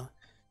been to.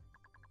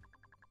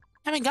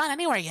 Haven't gone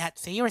anywhere yet,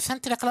 so you were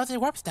sent to the closest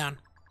warpstone.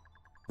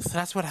 So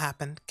that's what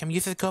happened. Can we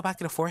use it to go back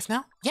to the forest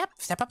now? Yep,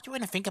 step up to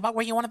it and think about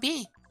where you want to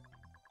be.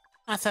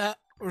 So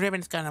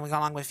Ribbon's gonna go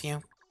along with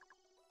you.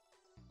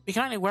 We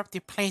can only warp to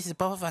places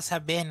both of us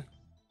have been.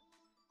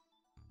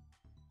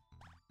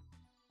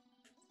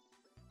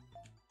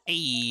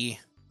 Hey.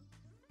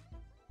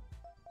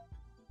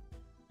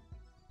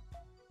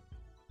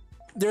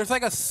 There's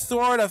like a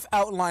sort of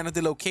outline of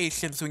the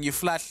locations when you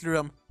flash through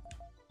them.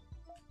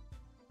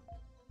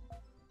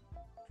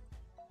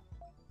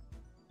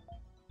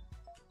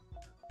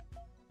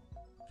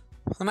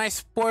 A nice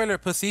spoiler,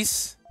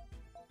 pussies.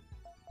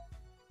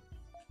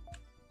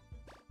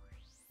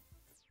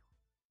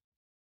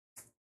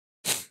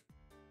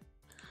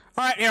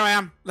 Alright, here I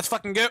am. Let's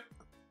fucking go.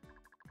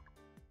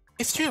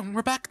 It's true,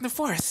 we're back in the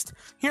forest.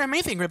 You're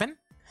amazing, Ribbon.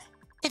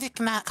 It is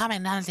not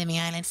common knowledge in the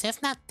island, so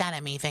it's not that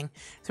amazing.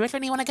 So which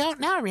one do you want to go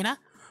now, Irina?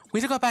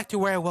 We should go back to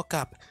where I woke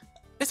up.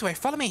 This way,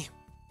 follow me.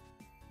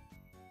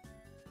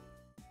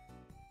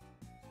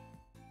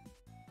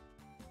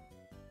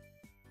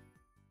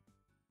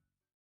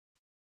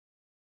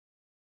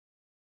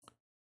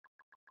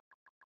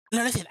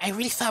 No, listen, I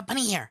really saw a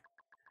bunny here.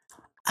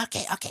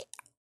 Okay.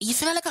 You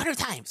said it like 100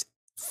 times.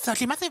 So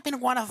she must have been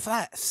one of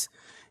us.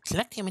 She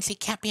looked at him and she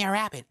can't be a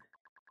rabbit.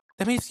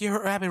 That means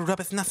your rabbit rub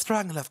is not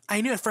strong enough.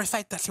 I knew at first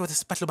sight that she was a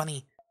special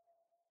bunny.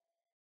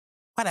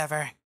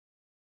 Whatever.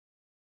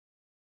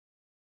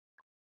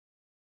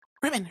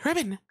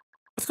 Ribbon!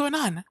 What's going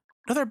on?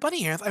 Another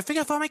bunny ears? I think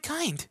I found my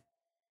kind.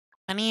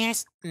 Bunny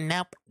ears?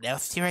 Nope.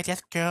 Those two are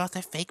just girls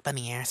with fake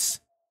bunny ears.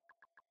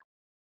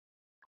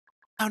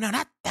 Oh no,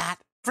 not that.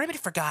 Ribbon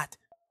forgot.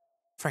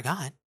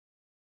 Forgot?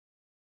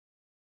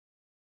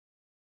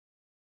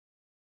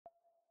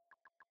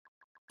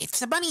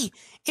 It's a bunny!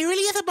 It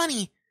really is a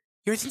bunny!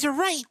 Your things are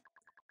right!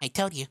 I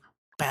told you,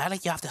 but I'll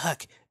let you off the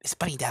hook. This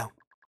bunny, though.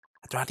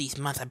 After all these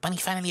months, a bunny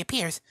finally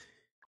appears.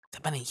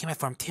 The bunny in human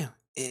form, too.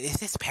 Is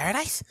this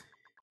paradise?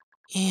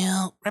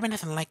 Ew, Ribbon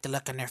doesn't like the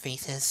look on their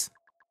faces.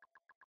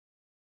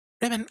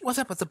 Ribbon, what's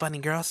up with the bunny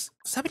girls?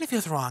 Something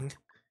feels wrong.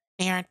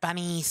 They aren't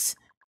bunnies.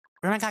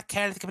 Ribbon got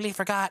careless and completely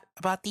forgot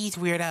about these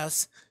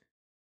weirdos.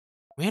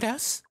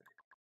 Weirdos?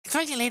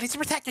 Explain to you later to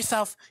protect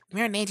yourself.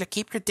 Mirror and Angel,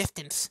 keep your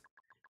distance.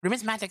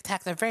 Ribbon's magic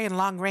attacks are very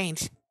long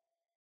range.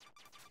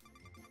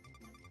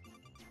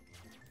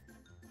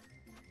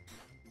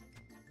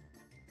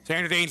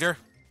 Stranger danger.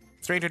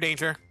 Stranger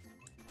danger.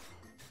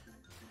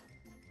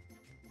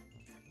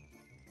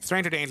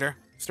 Stranger danger.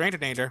 Stranger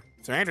danger.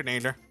 Stranger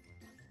danger.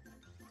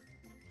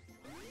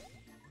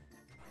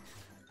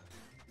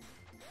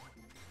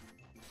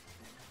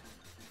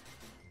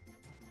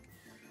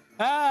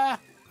 Ah!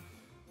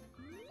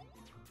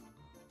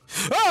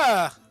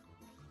 Ah!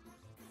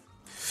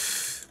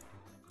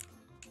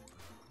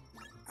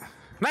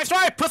 Nice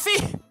try, pussy!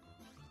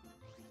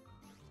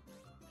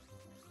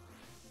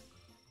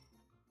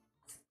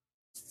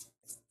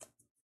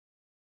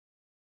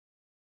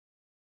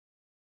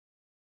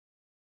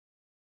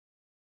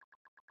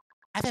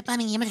 As a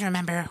bunny, you must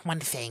remember one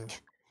thing.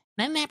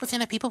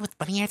 99% of people with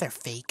bunny ears are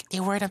fake. They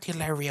wear them till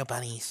they're real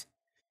bunnies.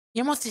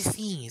 You're almost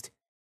deceived.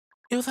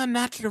 It was a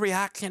natural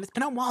reaction. It's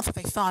been a while since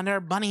I saw another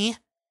bunny.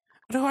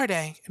 But who are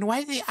they? And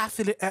why did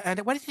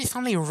they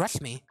suddenly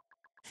rush me?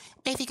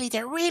 Basically,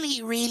 they're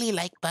really, really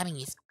like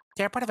bunnies.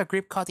 They're part of a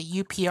group called the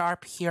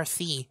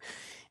UPRPRC.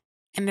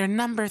 And their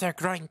numbers are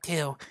growing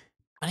too.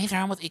 Bunnies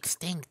are almost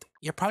extinct.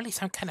 You're probably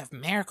some kind of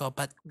miracle,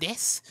 but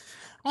this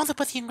also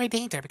puts you in great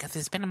danger because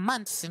it's been a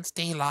month since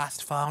they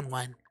last found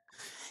one.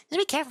 Just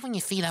be careful when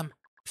you see them.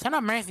 Show no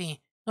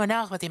mercy. Who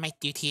knows what they might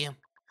do to you.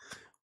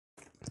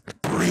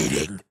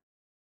 Breeding.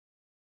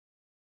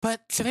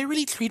 But should I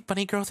really treat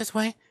bunny girls this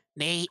way?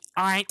 They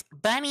aren't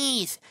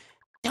bunnies.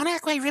 Don't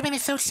ask why Ribbon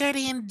is so sure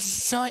they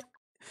enjoy...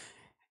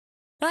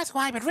 No, that's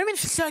why, but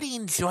Ribbon's sure they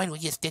enjoyed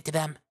what you just did to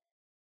them.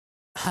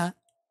 Huh?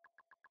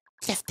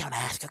 Just don't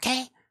ask,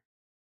 okay?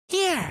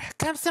 Here,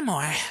 come some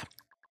more.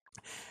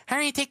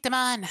 Hurry, take them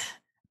on.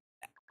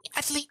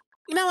 Actually,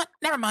 you know what?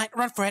 Never mind.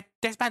 Run for it.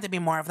 There's bound to be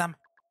more of them.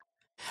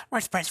 We're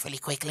dispersed really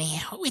quickly.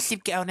 We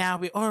should go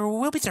now, or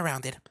we'll be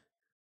surrounded.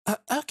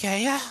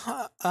 Okay.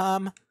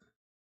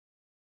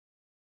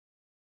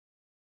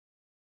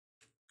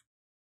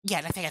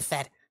 Yeah, like I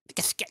said,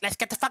 let's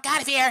get the fuck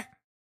out of here.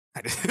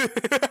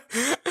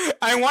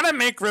 I want to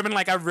make Ribbon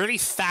like a really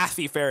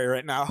sassy fairy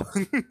right now.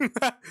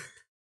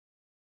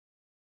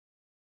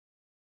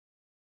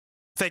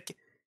 It's like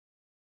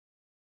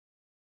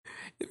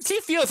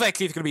she feels like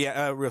she's gonna be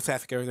a real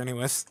sassy fairy,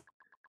 anyways.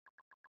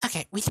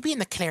 Okay, we should be in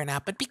the clear now,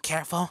 but be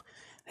careful.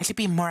 There should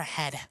be more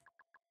ahead.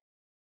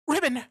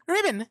 Ribbon,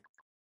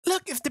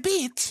 look, it's the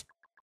beach.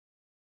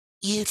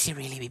 You should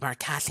really be more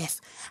cautious.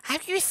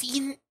 Have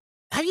you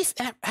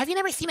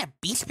never seen a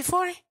beach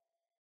before?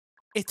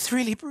 It's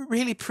really,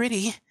 really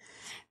pretty.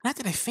 Not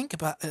that I think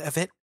of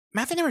it.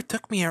 Master never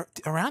took me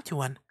around to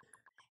one.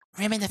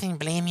 Ribbon doesn't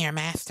blame your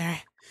master.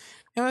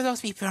 There were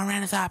those people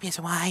around, it's obvious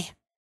why.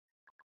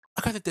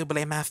 Of course I do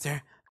blame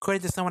Master.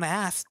 According to someone I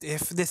asked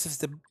if this is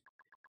the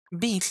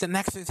beach, the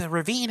next is a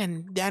ravine,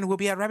 and then we'll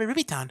be at Rabi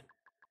Ribi Town.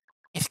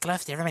 It's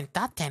close to Ribbon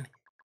Top 10.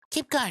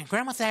 Keep going, we're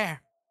almost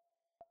there.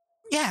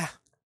 Yeah.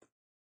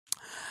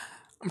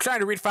 I'm trying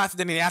to read faster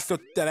than the astro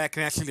that I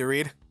can actually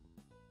read.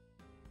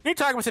 New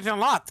target message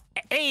unlocked.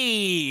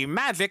 Hey,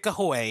 magic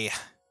ahoy.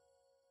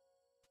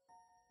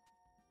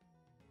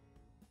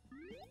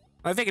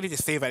 I think I need to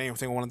save any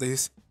single one of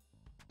these.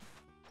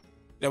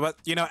 Yeah, but,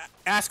 you know,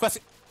 ask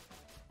questions.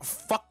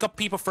 Fuck up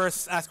people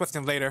first, ask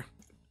questions later.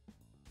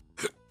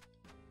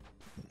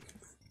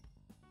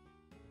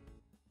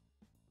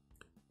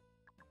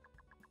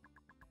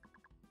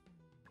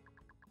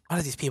 All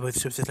of these people with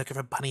suits looking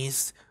for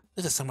bunnies.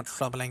 This is somewhat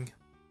troubling.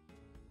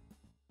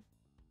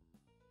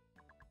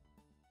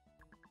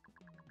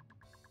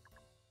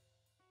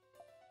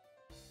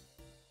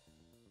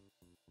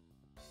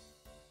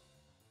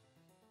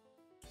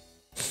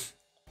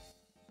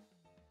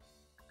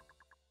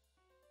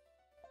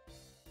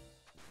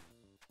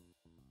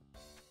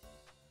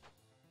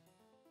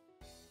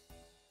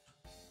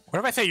 What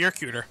if I say you're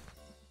cuter?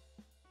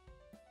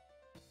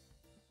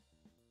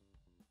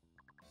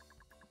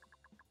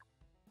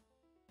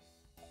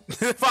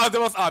 Follow the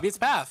most obvious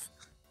path.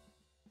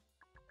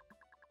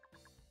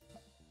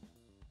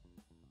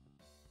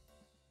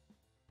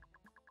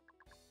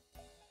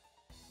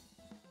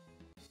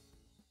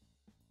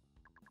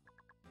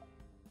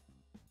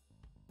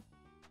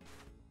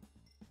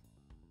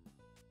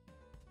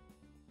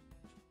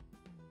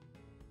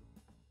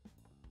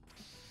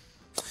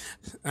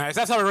 Alright,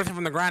 so that's how I rose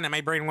from the ground and my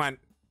brain went,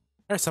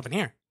 there's something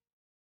here.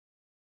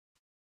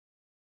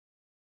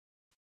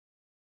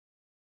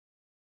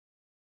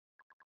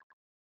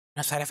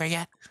 No sight of her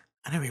yet?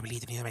 I never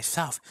believed in either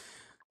myself.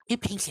 Be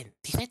patient.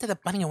 They said that the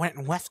bunny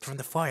went west from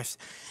the forest,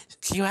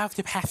 so you have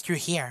to pass through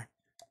here.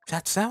 Is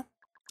that so?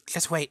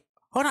 Just wait.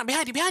 Hold on,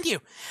 behind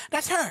you!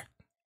 That's her!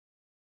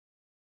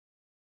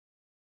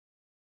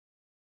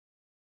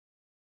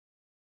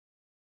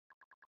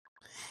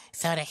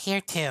 So they're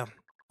here too.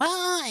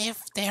 Well,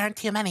 if there aren't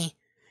too many.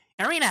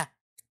 Arena!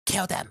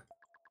 Kill them!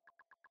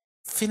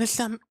 Finish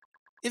them?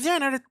 Is there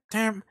another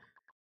term?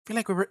 I feel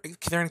like we're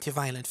turning to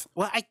violence.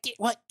 Well, I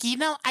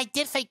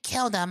did say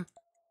kill them.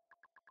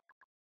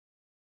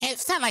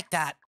 It's not like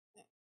that.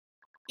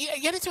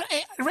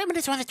 Ribbon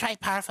just wants to try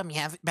powerful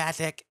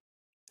magic.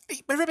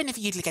 But Ribbon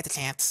doesn't usually get the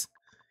chance.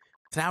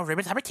 So now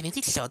Ribbon's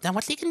opportunity to show them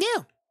what they can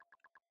do.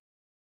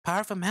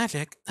 Powerful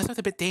magic? That sounds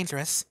a bit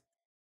dangerous.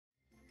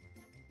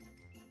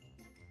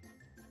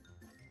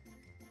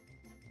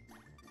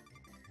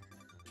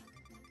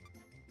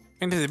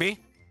 Into the B?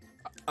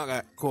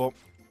 Okay, cool.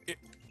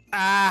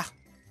 Ah!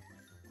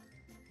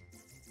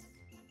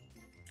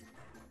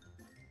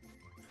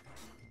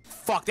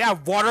 Fuck, they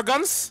have water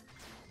guns?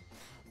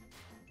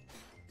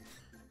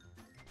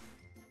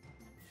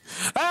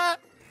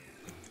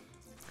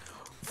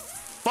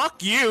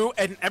 Fuck you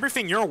and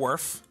everything you're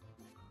worth.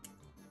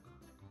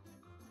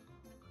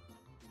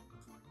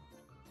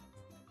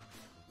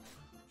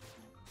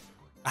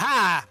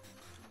 Aha!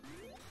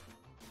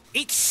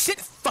 Eat shit,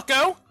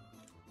 fucko!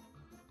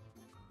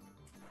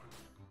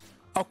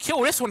 I'll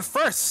kill this one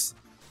first.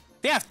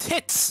 They have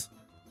tits.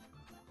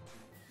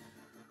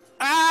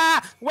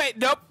 Ah! Wait,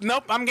 nope,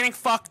 I'm getting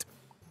fucked.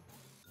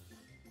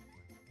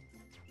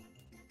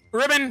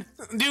 Ribbon,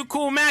 do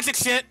cool magic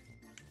shit.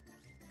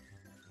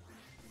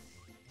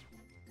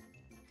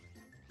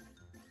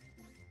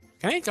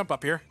 Can I jump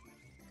up here?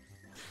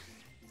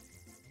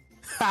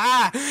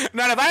 Ha!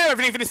 Not if I have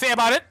anything to say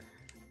about it.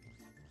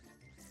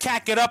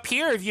 Can't get up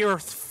here if you're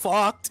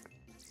fucked.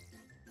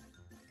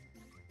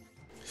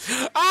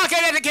 Oh, okay,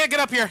 I can't get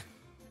up here.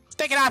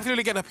 They can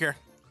absolutely get up here.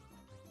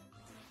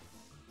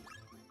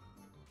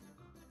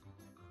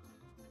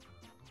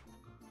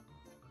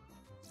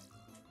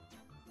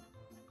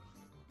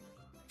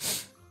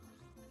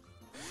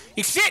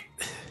 You shit!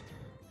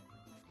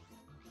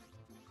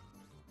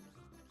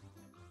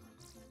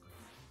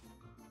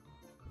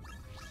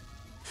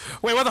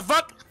 Wait, what the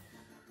fuck?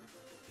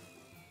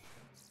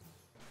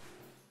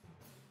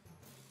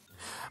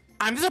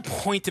 I'm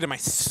disappointed in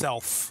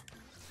myself.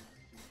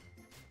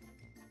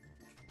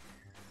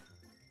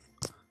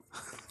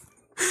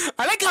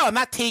 I like how I'm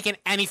not taking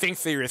anything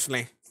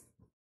seriously.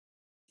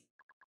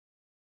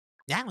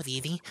 That was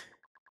easy.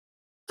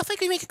 I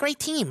think we make a great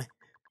team.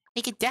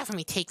 We could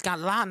definitely take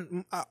on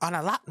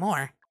a lot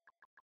more.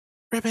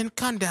 Ribbon,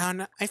 calm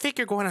down. I think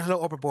you're going a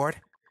little overboard.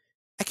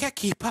 I can't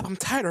keep up. I'm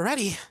tired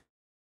already.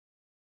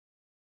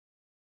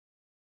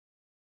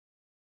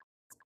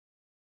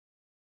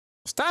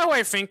 Is that how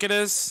I think it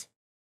is?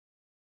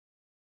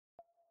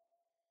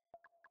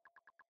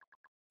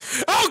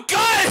 Oh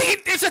God!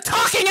 It's a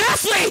talking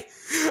Ashley!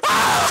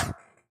 Ah!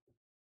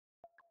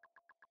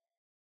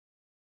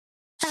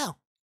 Oh.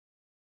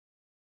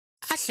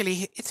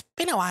 Actually, it's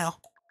been a while.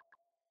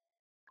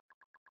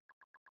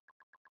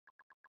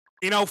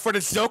 You know, for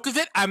the joke of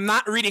it, I'm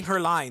not reading her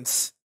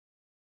lines.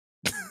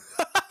 Come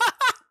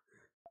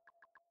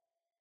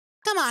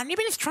on,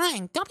 Ribbon is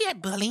trying. Don't be a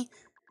bully.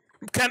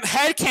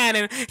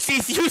 Headcanon,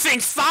 she's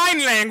using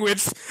sign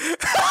language.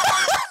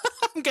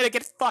 I'm gonna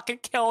get fucking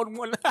killed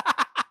one.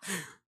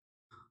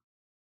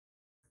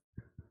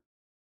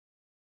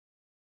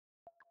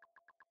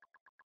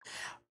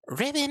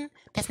 Ribbon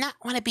does not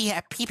want to be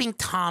a peeping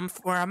Tom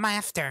for a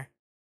master.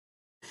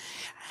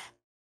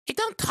 Hey,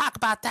 don't talk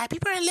about that.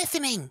 People are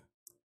listening.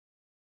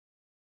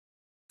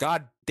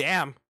 God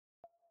damn.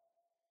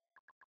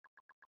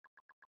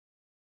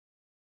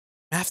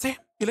 Master?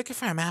 You looking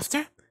for a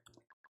master?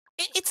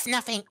 It's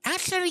nothing.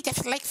 Actually,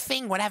 just like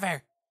saying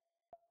whatever.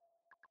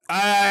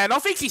 I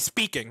don't think she's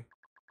speaking.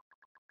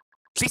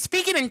 She's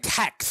speaking in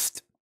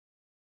text.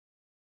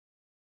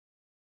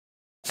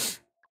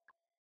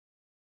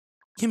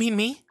 You mean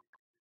me?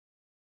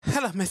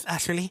 Hello, Miss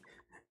Ashley.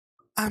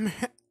 I'm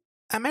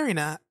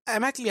Erina.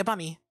 I'm actually a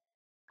bunny.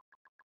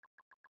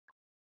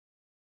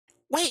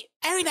 Wait,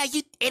 Erina,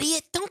 you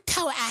idiot. Don't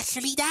tell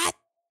Ashley that.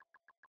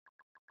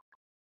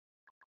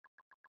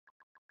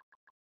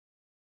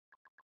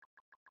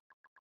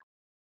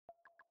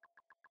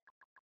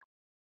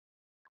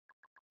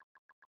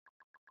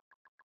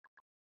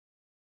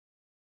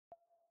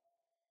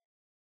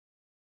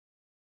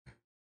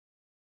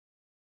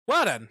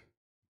 Well then.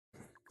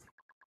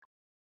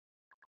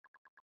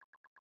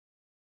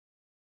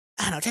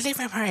 I don't know, judging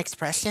from her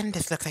expression,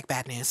 this looks like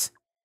bad news.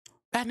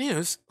 Bad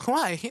news?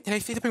 Why? Did I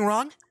see something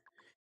wrong?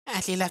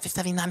 As she left to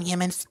study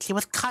non-humans, she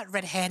was caught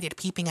red-handed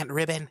peeping at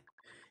Ribbon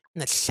in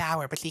the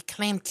shower, but she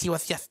claimed she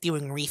was just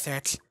doing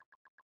research.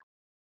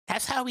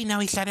 That's how we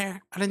know each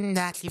other. Other than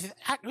that, she's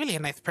really a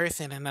nice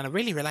person and a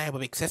really reliable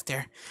big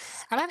sister.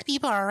 A lot of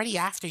people are already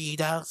after you,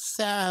 though,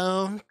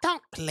 so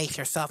don't place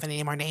yourself in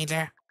any more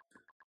danger.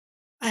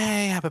 I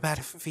have a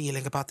bad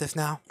feeling about this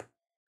now.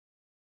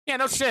 Yeah,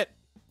 no shit.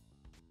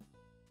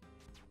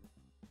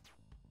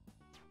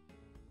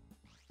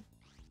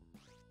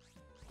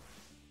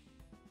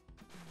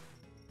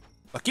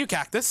 Fuck you,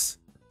 cactus.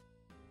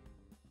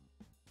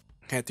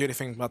 Can't do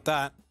anything about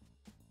that.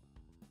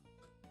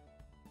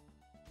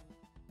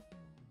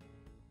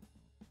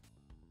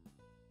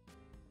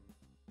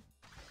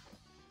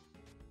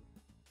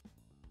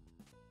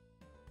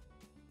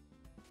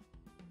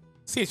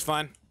 Seems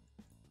fun.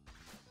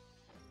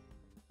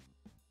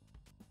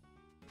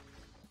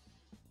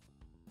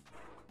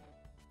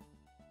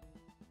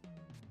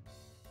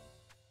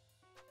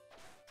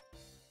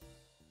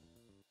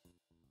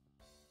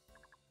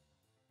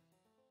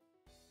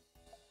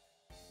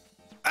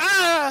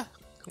 Ah!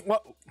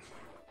 What?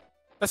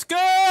 Let's go!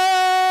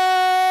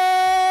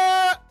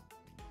 I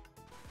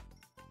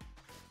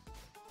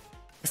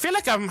feel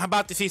like I'm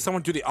about to see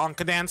someone do the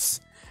Anka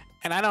dance,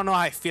 and I don't know how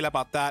I feel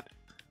about that.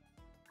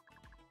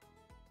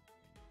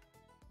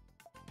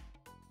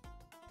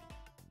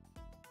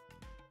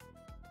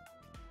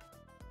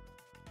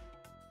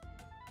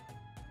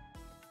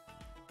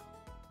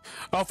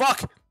 Oh,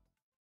 fuck!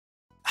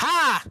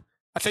 Ha!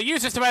 I should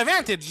use this to my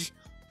advantage!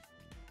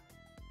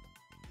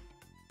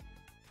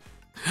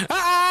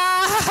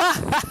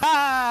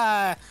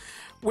 Ah!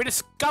 We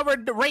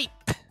discovered the rape!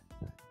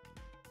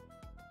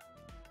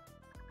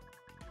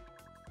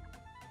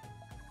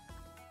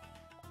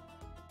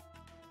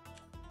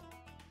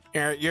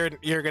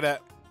 You're gonna...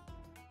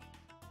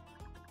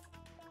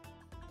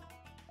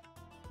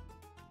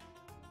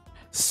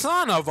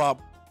 Son of a...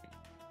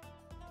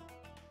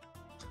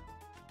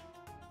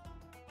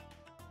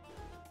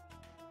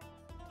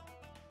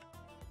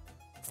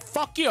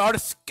 Fuck you,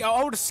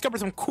 I'll discover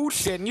some cool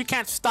shit and you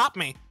can't stop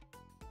me.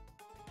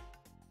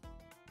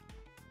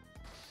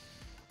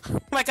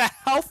 Like a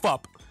health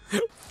up.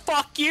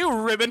 Fuck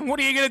you, Ribbon, what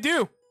are you gonna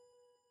do?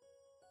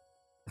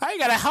 I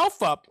got a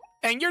health up,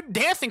 and you're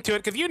dancing to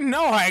it because you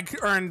know I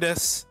earned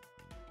this.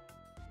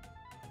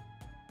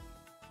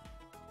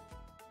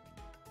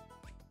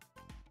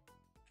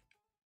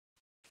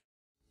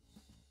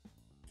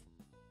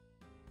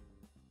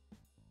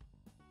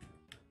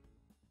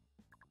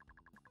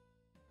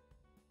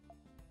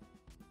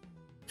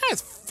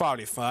 That's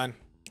probably fun.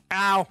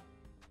 Ow.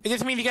 It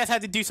just means you guys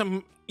had to do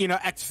some, you know,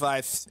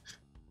 exercise.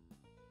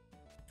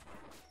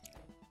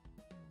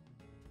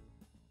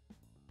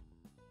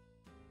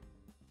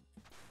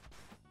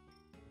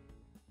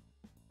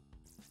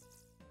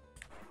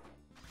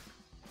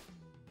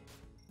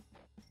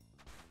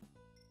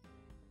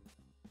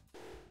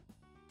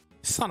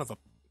 Son of a...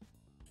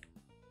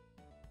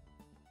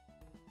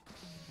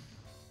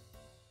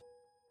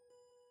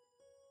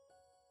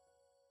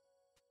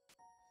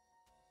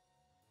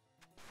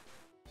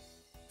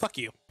 Fuck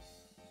you.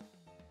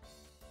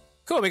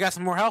 Cool, we got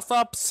some more health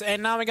ups,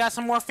 and now we got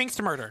some more things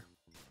to murder.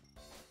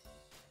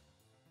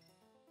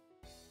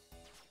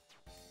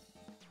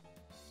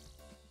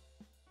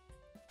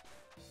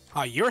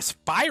 Oh, you're a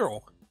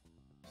spiral.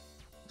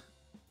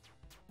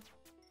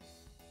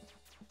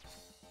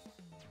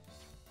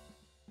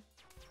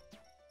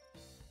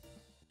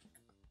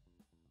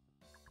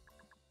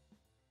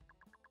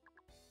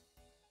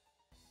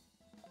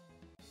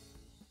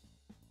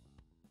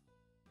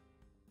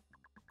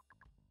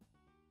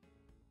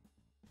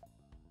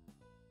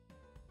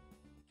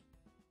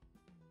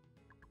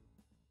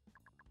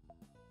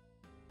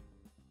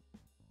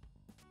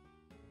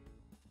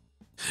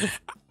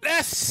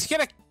 Let's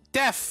get a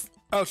death.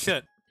 Oh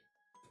shit.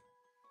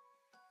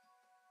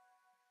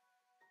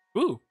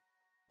 Ooh.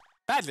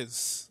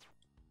 Badges.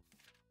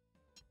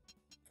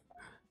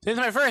 Since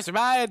my first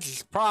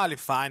badge, probably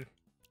fine.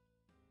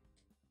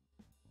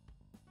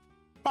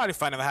 Probably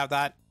fine if I have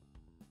that.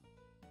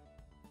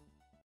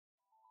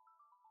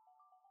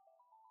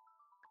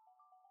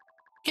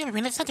 Yeah, I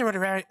mean, it's not the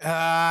road.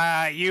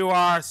 You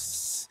are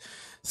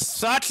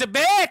such a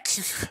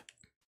bitch!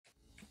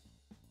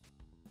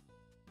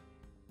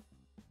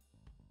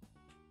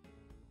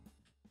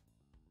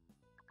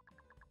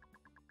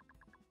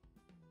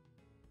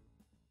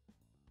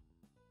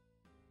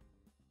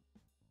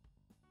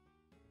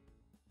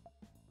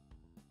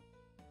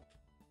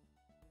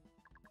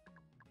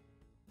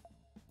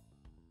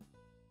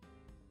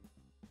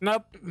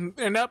 Nope,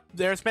 nope,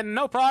 there's been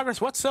no progress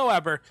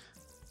whatsoever.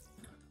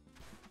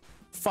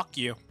 Fuck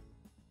you.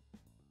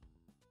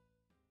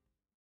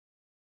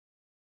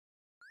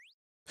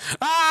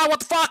 Ah,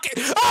 what the fuck?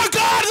 Oh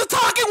god, it's a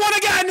talking one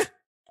again!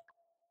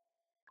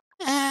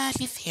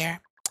 She's here.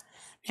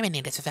 Maybe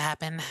need this to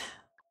happen.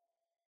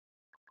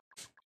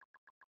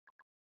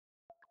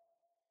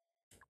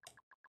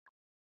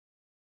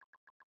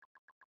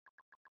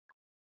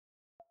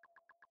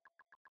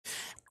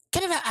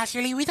 Canada,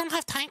 Ashley, we don't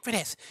have time for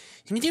this.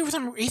 You can do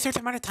some research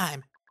some other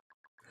time.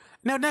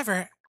 No,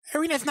 never.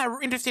 Arena's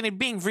not interested in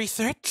being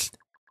researched.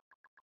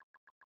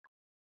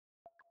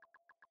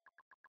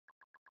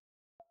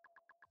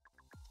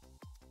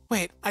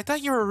 Wait, I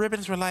thought you were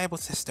Ribbon's reliable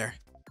sister.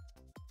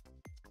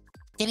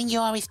 Didn't you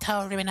always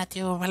tell Ribbon not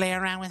to play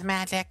around with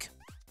magic?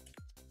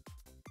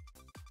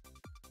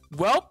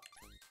 Well,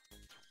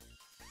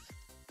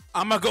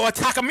 I'm gonna go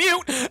attack a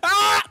mute!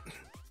 Ah!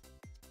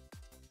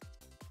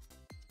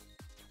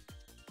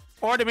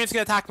 Or the mute's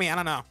gonna attack me, I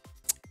don't know.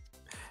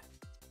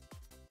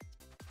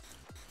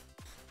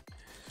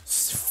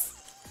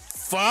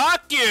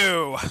 Fuck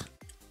you!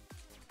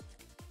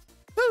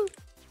 Woo!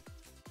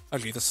 Oh,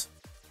 Jesus.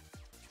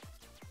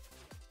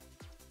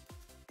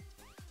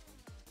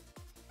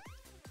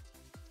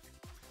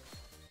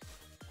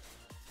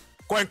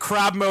 Going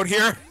crab mode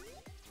here.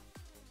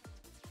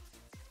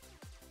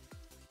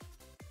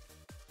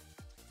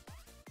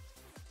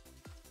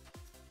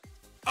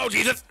 Oh,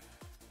 Jesus!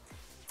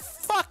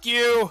 Fuck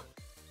you!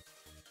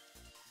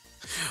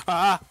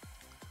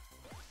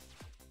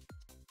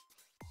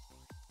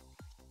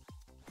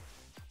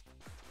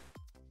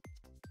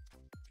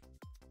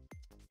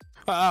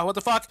 What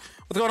the fuck?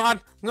 What's going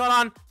on? What's going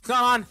on? What's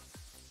going on?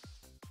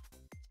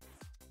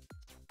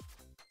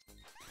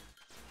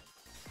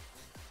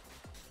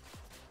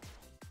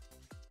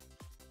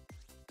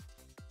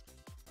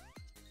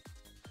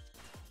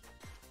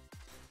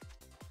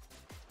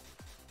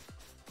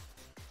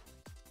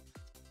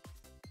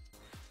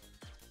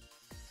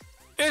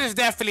 It is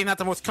definitely not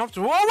the most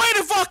comfortable. Oh, wait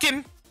a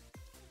fucking!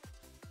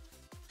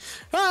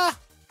 Ah!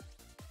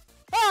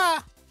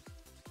 Ah!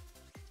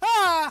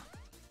 Ah!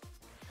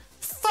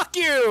 Fuck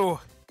you!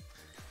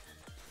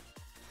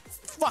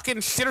 Fucking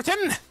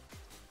shitterton!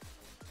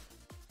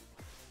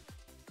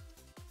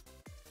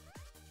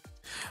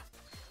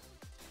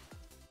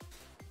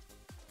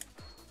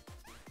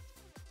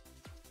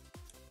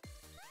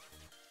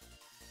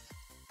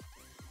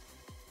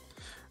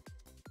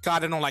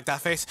 God, I don't like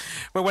that face.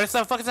 Wait, what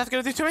the fuck is that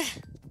gonna do to me?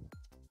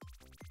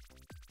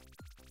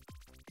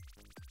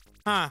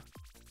 Huh.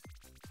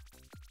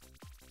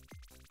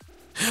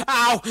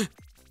 Ow!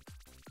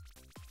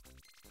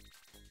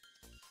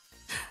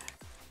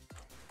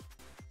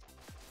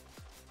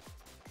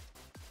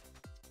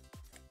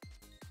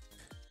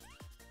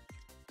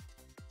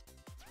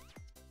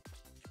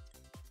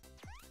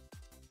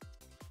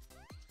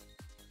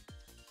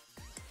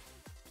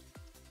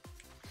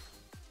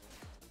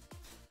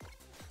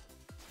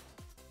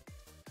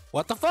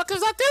 What the fuck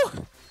does that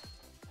do?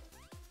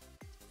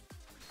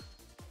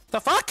 The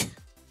fuck? Is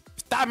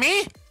that me?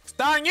 Is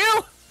that on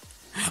you?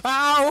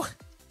 Ow!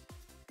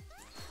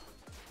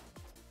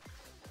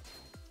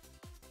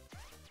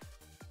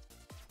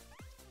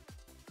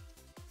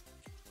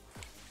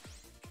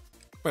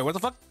 Wait, what the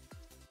fuck?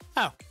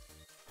 Oh.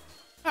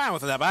 Ah,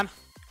 wasn't that bad. What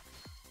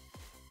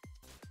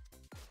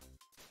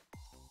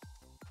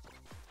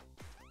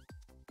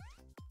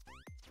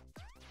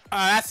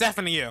That's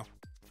definitely you.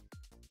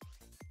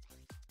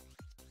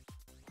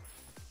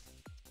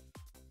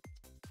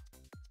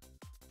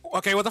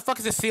 Okay, what the fuck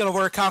is this seal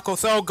over a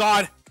cockles? Oh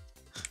god.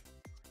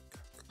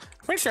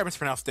 I'm pretty sure I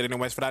mispronounced it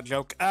anyways for that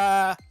joke.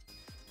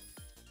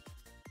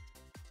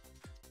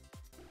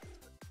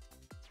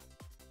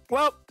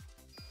 Well.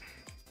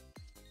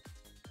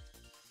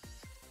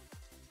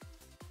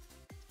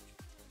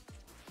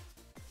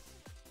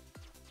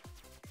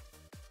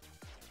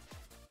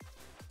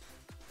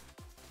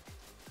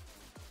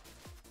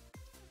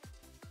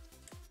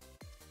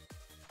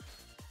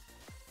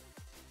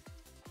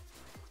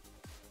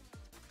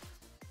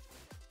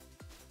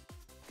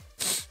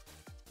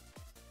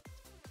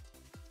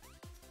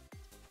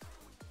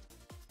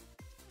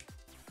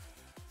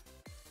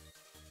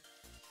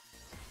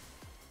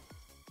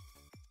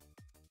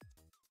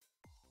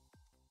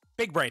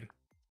 Big brain.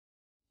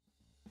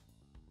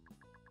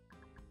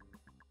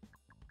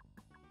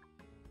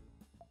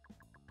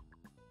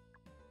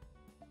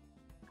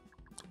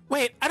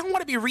 Wait, I don't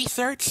want to be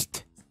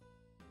researched.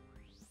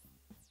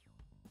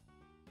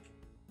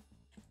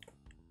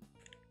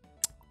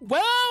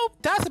 Well,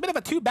 that's a bit of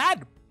a too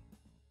bad.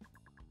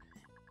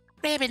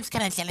 Raven's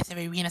kinda jealous of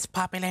Irina's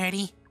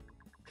popularity.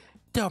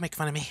 Don't make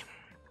fun of me.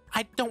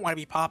 I don't want to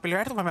be popular.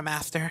 I don't want to be a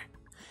master.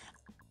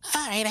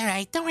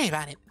 Alright, don't worry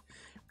about it.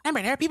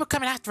 Remember, there are people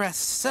coming after us,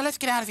 so let's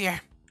get out of here.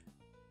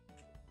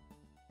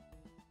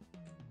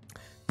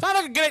 Sounds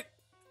like a good.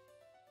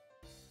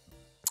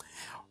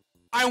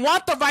 I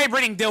want the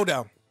vibrating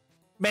dildo.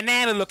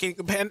 Banana looking,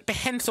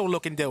 pencil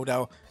looking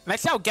dildo. And I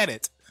shall get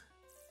it.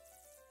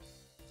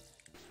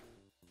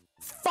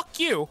 Fuck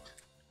you.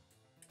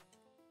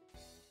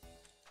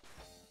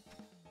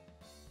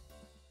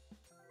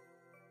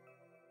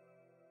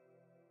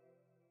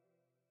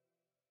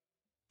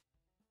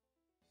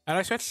 How do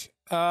I switch?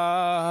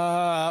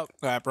 I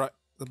brought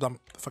the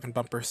fucking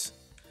bumpers.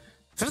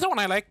 This is the one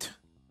I liked.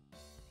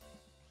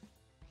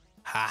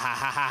 Ha ha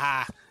ha ha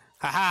ha.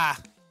 Ha ha.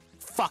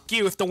 Fuck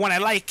you, it's the one I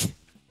like.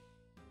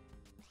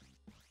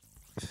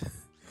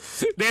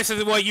 This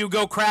is what you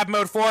go crab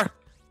mode for?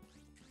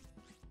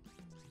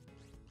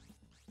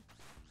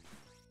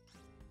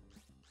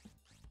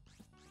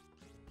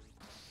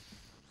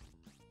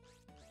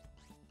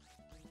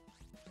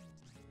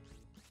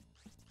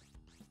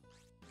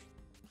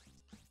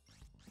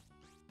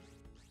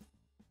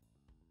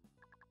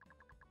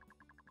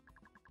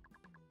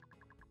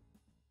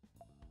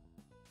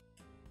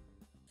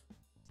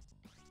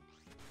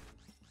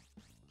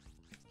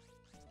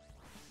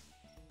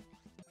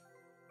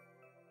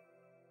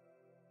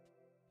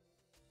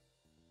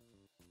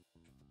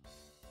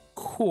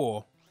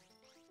 Cool.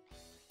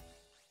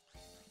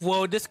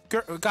 Well, this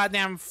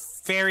goddamn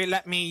fairy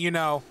let me, you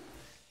know,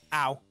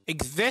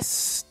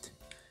 exist.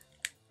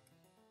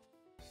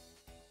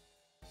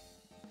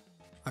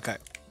 Okay.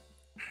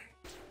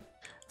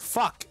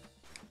 Fuck.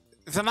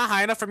 Is it not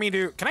high enough for me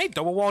to... Can I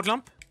double wall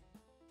jump?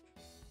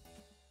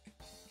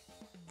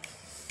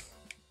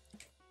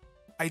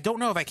 I don't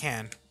know if I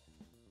can.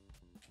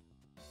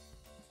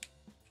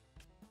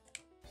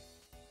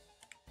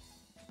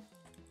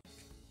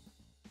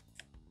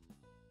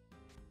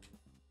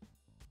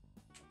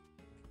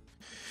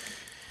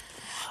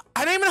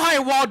 I don't even know how I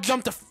wall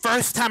jumped the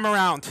first time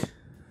around.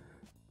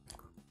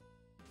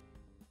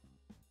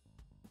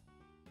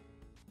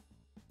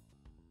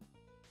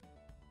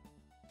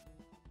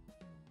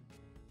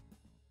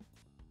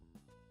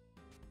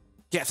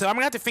 Yeah, so I'm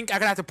gonna have to think I'm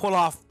gonna have to pull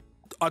off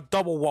a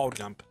double wall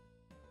jump.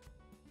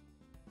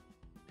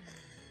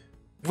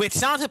 Which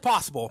sounds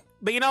impossible,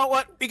 but you know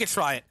what? We can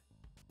try it.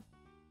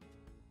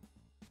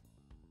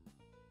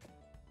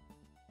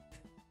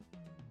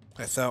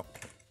 Okay, so...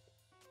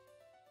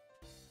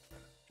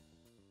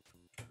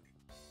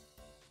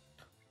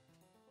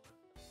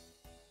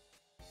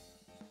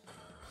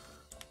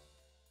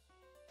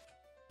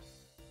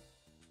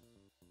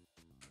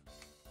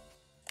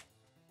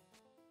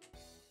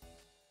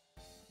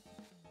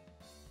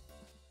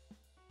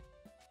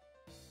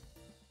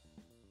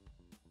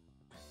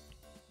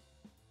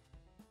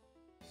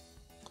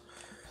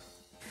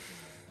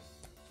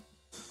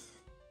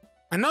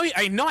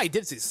 I know I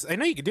did this. I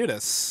know you could do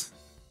this.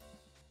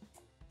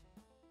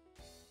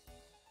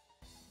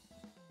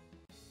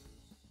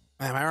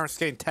 Man, my arm's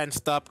getting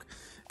tensed up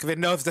because it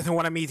knows it doesn't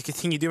want me to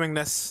continue doing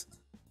this.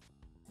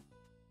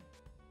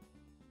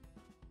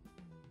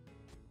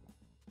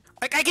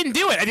 Like I can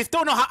do it. I just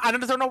don't know how.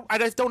 I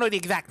just don't know the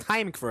exact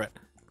timing for it.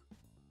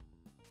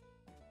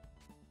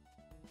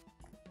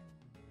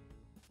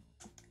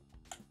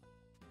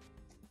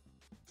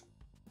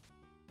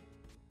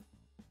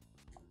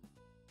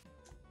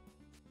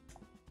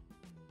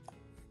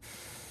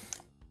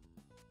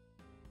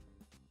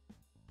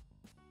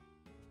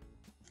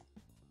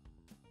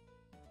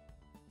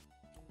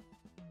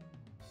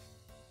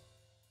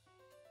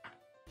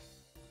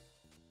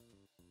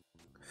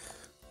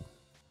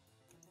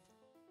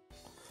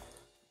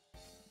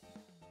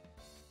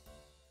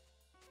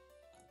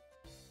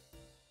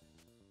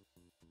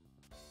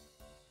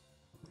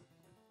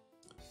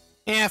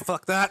 Yeah,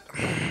 fuck that.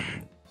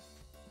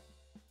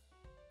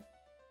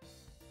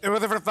 it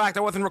wasn't for the fact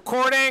I wasn't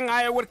recording,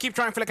 I would keep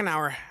trying for like an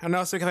hour. And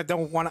also because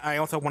I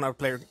also want to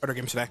play other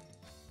games today.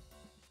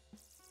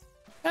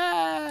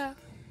 Ah.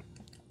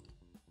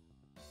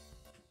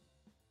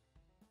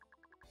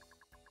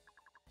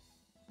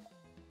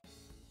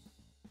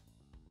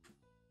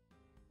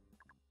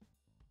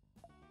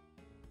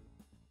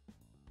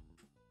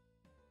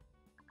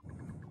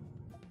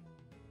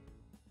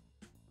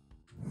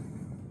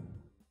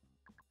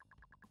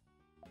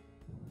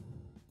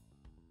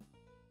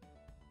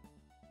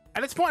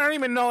 At this point, I don't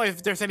even know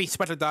if there's any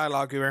special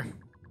dialogue here.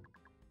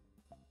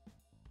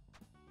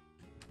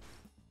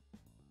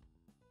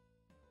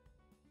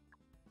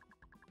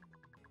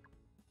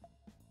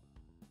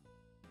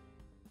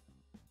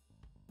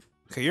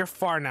 Okay, you're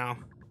far now.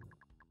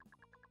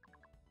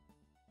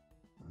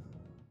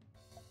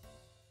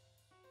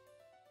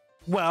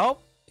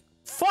 Well,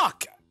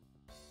 fuck!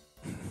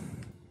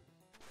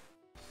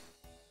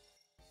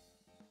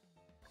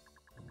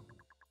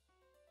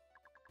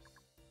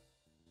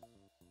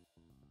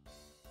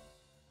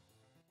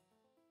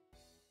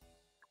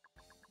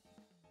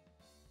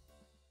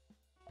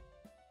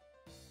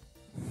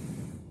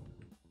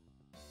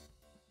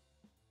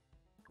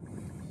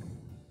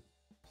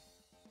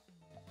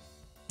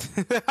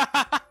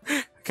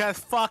 Cause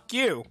fuck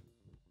you.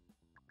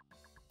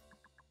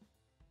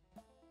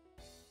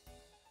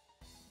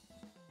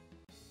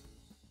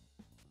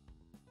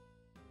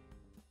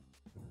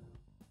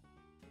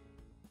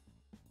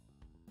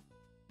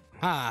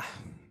 Ah.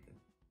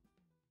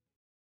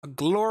 A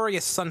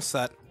glorious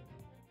sunset.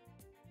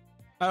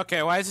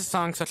 Okay, why is this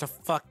song such a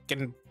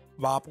fucking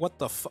bop? What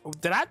the fuck?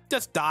 Did I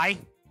just die?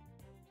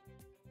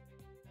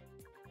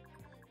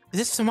 Is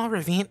this a small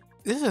ravine?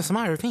 This is a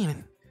small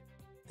ravine.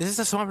 This is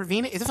a small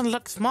ravine? It doesn't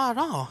look small at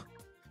all.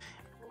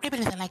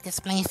 Ribbon doesn't like this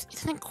place. It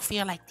doesn't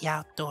feel like the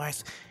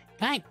outdoors.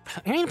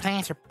 Green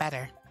plants are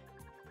better.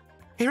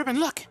 Hey, Ribbon,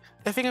 look!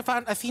 I think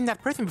I've seen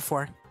that person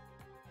before.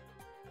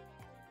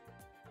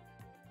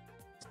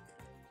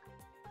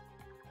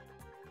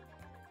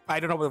 I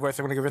don't know what voice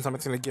I'm gonna give her. So I'm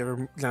just gonna give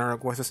her general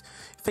voices.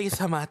 Thank you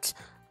so much.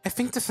 I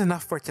think this is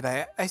enough for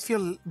today. I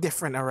feel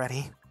different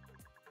already.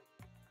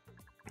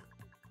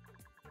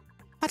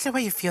 Not sure why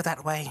you feel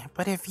that way,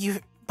 but if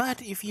you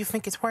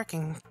think it's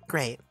working,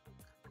 great.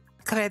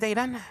 Call it a day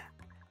then? I'm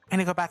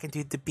gonna go back and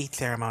do the beach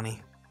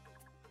ceremony.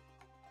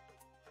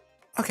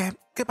 Okay,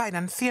 goodbye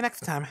then. See you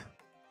next time.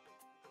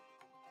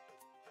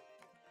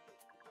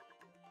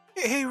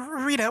 Hey,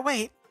 Rita,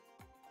 wait.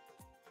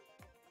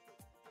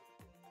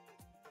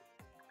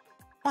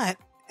 What?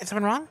 Is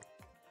something wrong?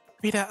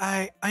 Rita,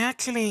 I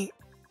actually...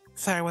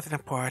 Sorry, it wasn't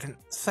important.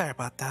 Sorry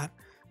about that.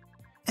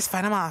 It's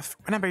fine, I'm off.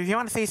 Remember, if you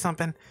want to say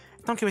something,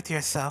 don't keep it to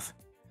yourself.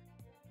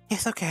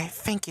 Yes, okay,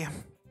 thank you.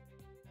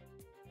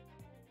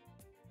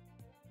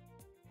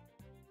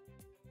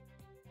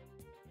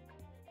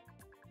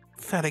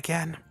 Failed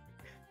again.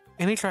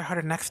 I need to try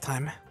harder next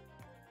time.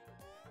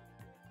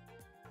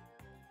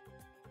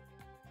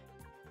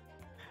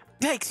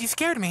 Yikes, you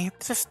scared me.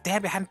 Just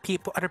stand behind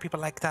other people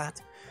like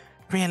that.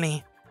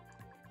 Really?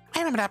 I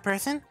remember that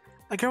person.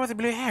 A girl with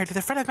blue hair, to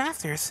the friend of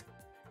Masters.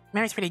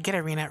 Mary's pretty good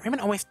at Rena.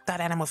 Raymond always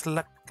thought animals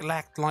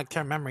lacked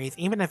long-term memories,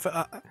 even if,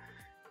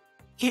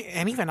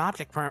 and even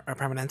object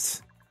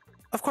permanence.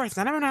 Of course,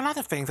 I never know a lot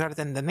of things other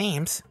than the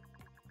names.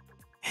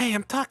 Hey,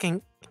 I'm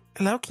talking.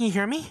 Hello, can you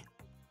hear me?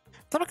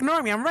 Don't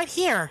ignore me, I'm right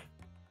here!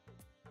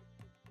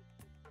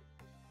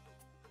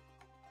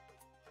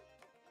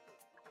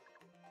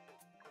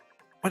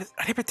 Are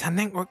they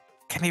pretending, or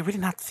can they really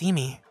not see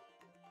me?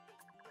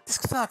 This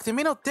sucks, it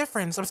made no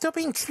difference. I'm still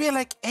being treated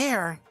like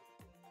air.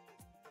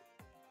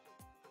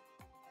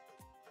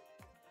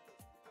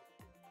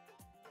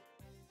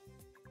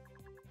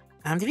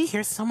 Did you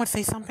hear someone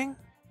say something?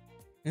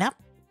 Nope.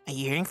 Are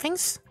you hearing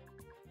things?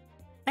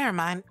 Never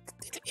mind.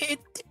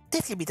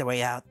 This could be the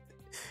way out.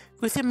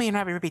 Within me and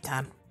Rabi Ribi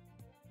town.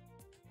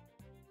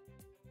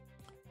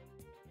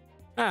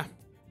 Ah.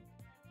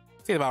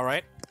 Seems about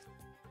right.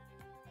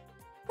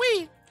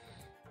 Whee!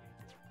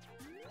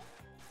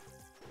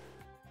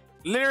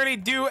 Literally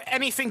do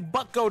anything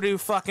but go to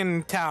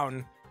fucking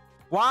town.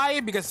 Why?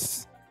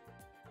 Because...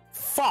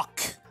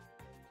 Fuck.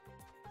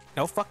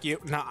 No, fuck you.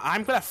 No,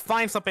 I'm gonna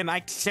find something.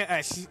 I'm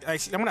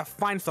gonna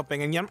find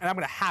something, and I'm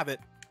gonna have it.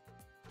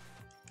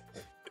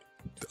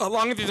 As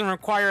long as it doesn't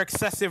require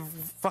excessive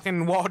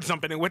fucking wall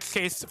jumping, in which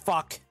case,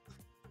 fuck.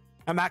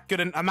 I'm not good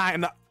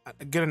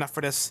enough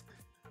for this.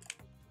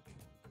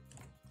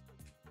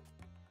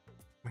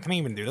 Can I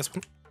even do this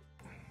one?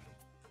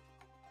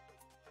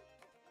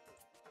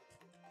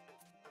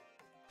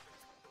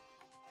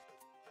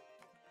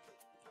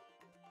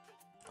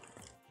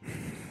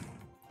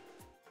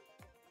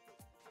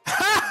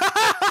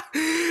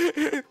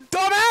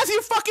 Dumbass,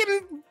 you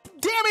fucking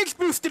damage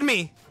boosted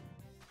me!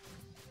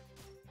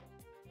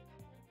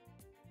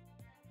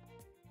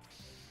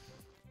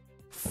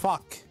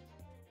 Fuck.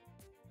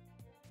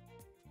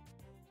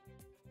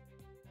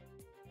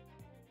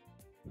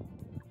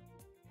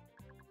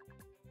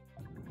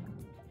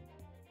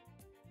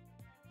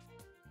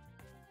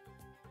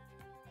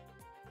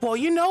 Well,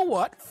 you know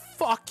what?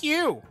 Fuck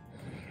you!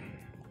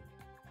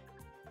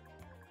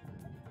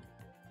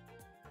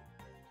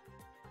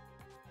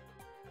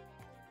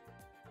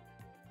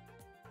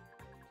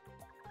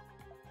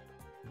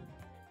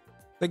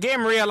 The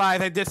game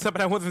realized I did something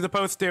I wasn't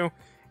supposed to,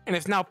 and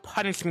it's now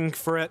punishing me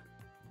for it.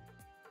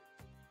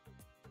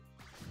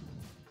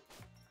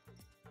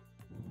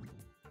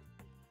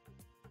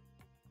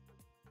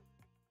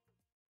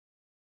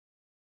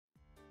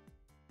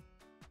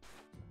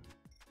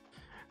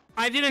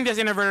 I didn't just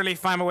inadvertently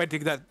find my way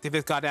to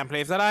this goddamn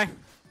place, did I?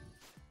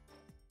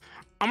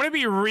 I'm gonna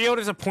be real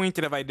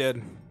disappointed if I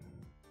did.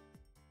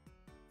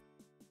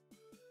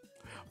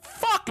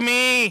 Fuck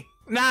me!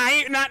 Nah,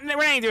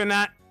 we ain't doing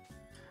that.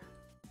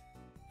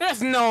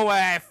 There's no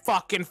way I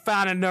fucking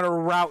found another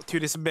route to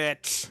this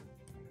bitch.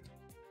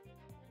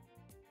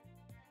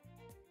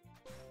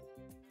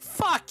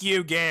 Fuck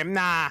you, game.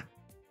 Nah.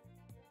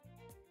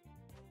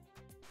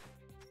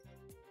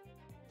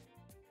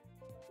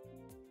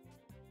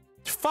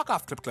 Fuck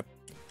off, Clip.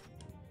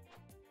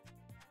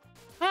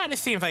 Ah, this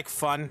seems like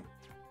fun.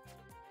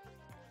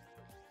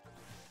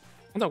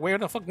 Where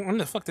the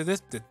fuck did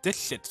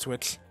this shit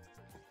switch?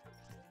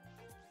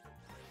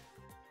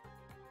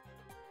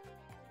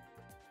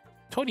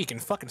 Told you can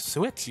fucking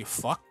switch, you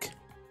fuck.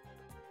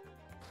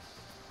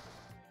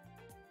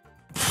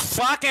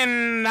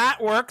 Fucking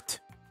that worked.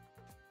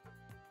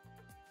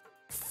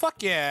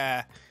 Fuck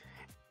yeah.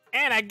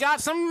 And I got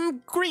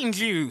some green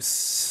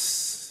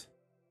juice.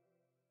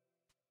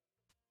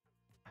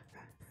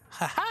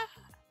 Haha.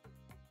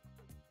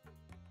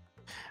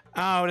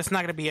 Oh, it's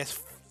not gonna be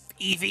as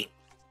easy.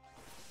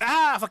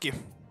 Ah, fuck you.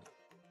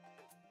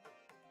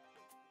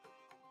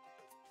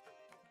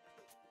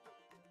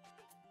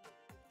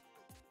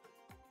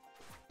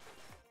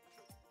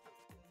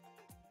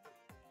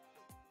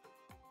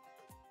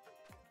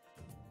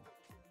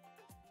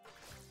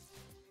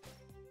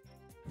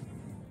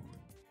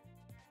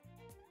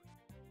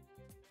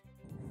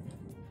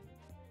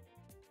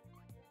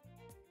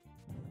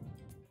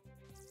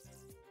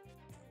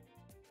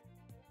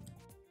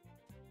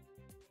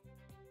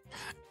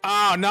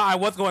 Oh, no, I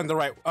was going the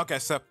right. Okay,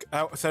 so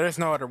there's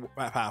no other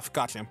path.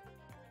 Gotcha.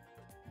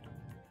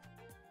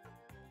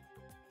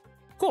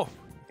 Cool.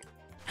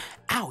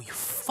 Ow, you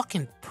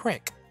fucking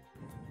prick.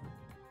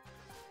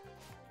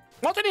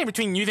 Alternating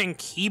between using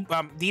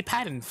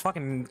D-pad and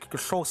fucking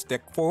control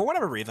stick for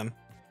whatever reason.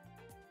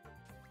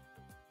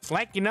 It's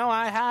like, you know,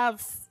 I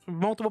have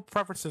multiple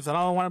preferences and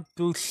I don't want to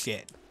do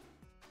shit.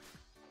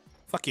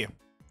 Fuck you.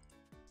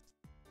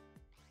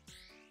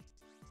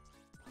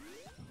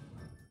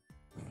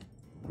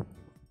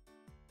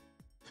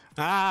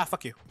 Ah,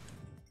 fuck you.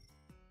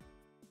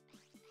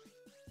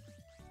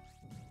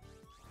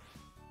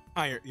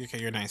 Oh, you're okay.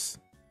 You're nice.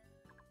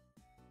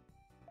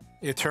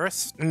 You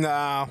tourist?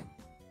 No.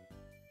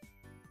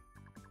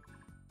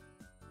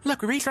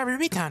 Look, we reached Rabi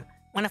Ribi town.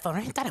 Wonderful,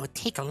 right? I thought it would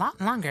take a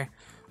lot longer.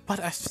 But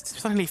I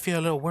suddenly feel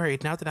a little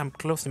worried now that I'm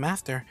close to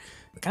Master.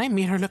 Can I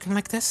meet her looking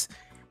like this?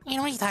 You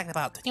know what are you talking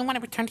about? Do you want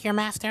to return to your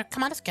master?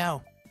 Come on, let's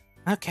go.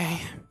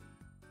 Okay.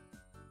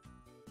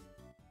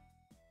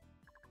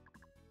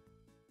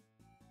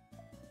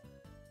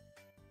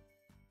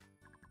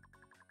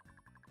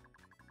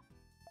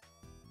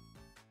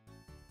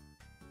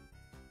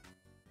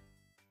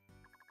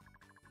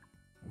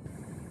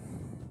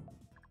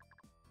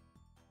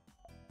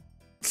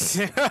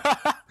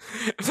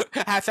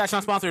 Hashtag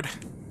not sponsored.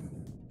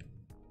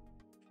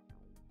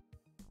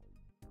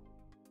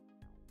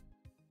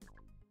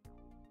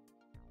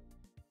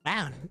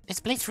 Wow, this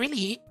place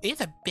really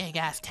is a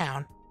big-ass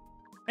town.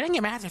 Getting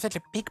your master such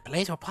a big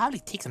place will probably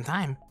take some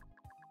time.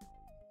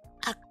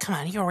 Oh, come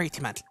on, you're worried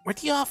too much. Were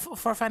you off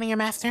for finding your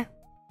master?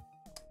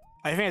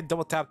 I think I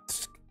double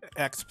tapped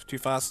X too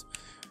fast.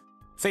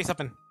 Say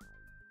something.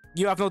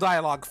 You have no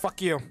dialogue.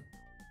 Fuck you.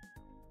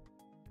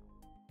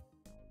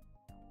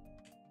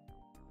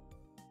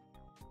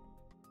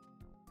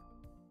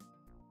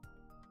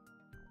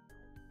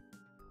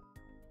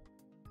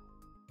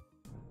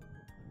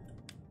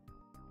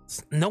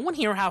 No one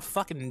here have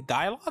fucking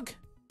dialogue?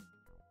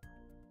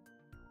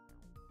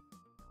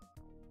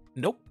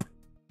 Nope.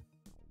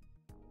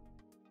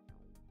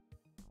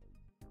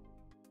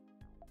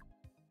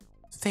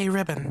 Say,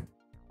 Ribbon.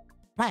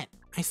 What?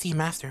 I see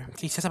Master.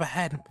 She's just up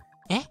ahead.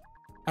 Eh?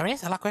 Alright,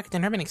 it's a lot quicker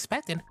than Ribbon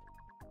expected.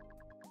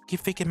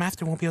 Keep thinking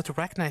Master won't be able to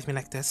recognize me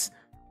like this.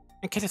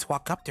 I can't just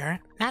walk up to her.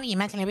 Now that you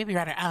mention it, it would be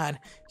rather odd.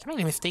 She made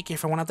a mistake here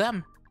for one of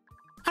them.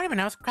 I don't even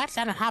know. Scratch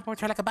down and hop over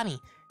to her like a bunny.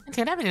 And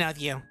she'll never know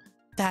you.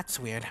 That's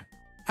weird.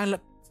 I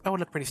would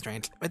look pretty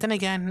strange. But then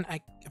again,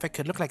 if I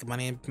could look like a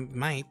bunny, it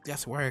might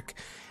just work.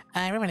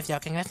 Ribbon is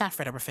joking. Let's not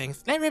fret over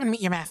things. Let Ribbon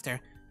meet your master.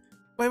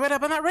 Wait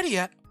up. I'm not ready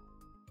yet.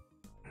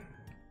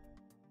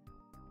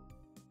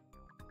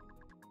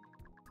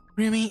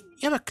 Rumi,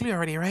 you have a clue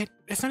already, right?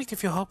 There's no need to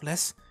feel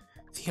hopeless.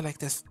 See you like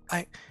this.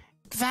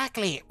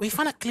 Exactly. We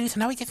found a clue, so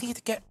now we just need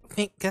to get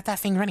that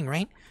thing running,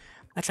 right?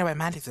 Not sure why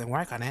magic doesn't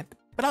work on it,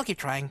 but I'll keep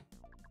trying.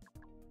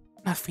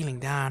 Not feeling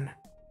down.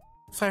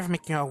 Sorry for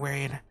making you all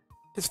worried.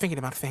 Just thinking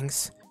about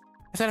things.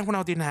 decided what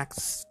I'll do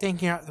next. Staying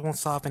here won't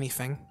solve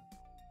anything.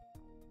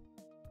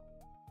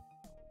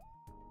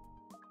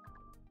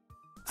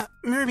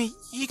 Ruby,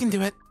 you can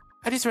do it.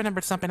 I just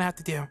remembered something I have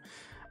to do.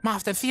 I'm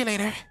off then. See you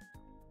later.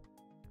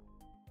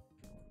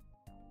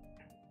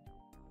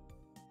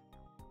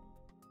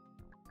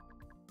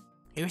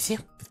 Is he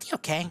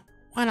okay?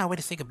 Why not wait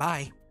to say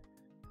goodbye?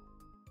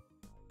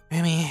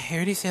 Ruby,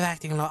 Rudy's still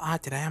acting a little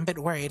odd today. I'm a bit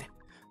worried.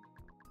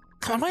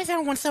 Come on, why is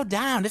everyone so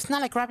down? It's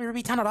not like Rabi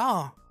Ribi Town at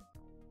all.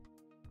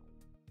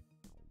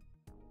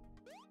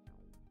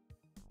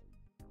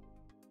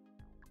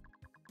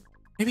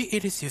 Maybe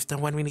it is just the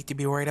one we need to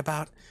be worried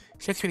about.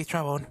 She looks really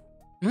troubled.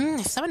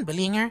 Is someone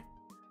bullying her?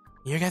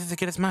 Your guess is as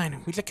good as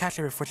mine. We should catch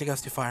her before she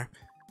goes too far.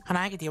 And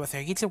I can deal with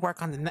her. You should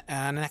work on the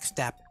next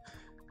step.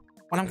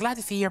 Well, I'm glad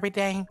to see you every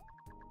day.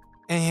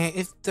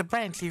 It's the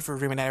bright and cheerful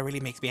room that really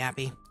makes me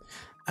happy.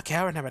 Okay,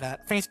 I'll remember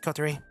that. Thanks,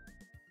 Kotori.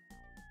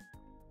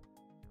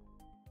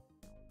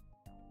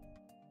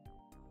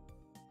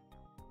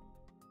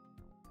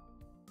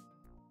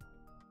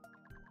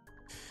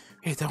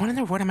 Wait, I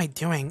wonder what am I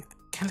doing?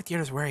 Can't let the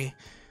others worry.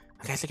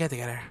 Okay, let's get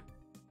together.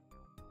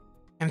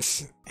 And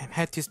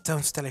head to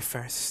Stone Stele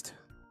first.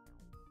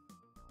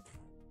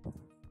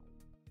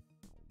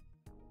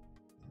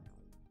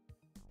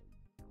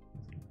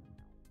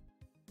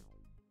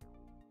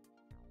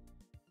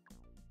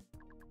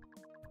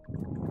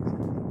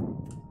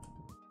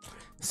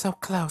 So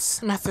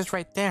close. Master's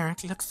right there.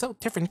 She looks so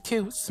different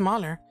too.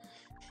 Smaller.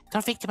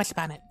 Don't think too much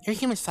about it. You're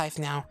human size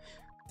now.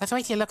 That's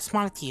why she looks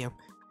smaller to you.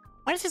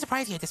 Why does it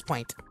surprise you at this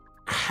point?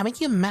 Haven't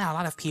you met a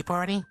lot of people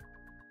already? I'm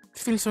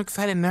feeling so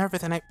excited and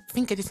nervous, and I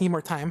think I just need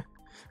more time.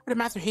 But if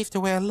Master hates the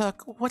way I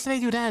look, what should I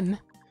do then?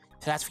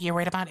 So that's what you're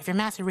worried about? If your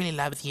Master really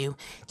loves you,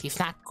 she's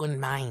not going to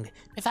mind.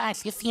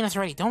 Besides, she's seen us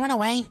already. Don't run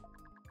away.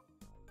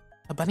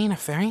 A bunny and a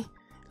fairy?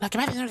 Look,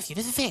 your Master noticed you.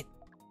 This is it.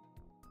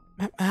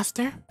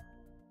 Master?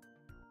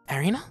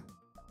 Arena?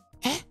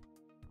 Eh?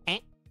 Eh?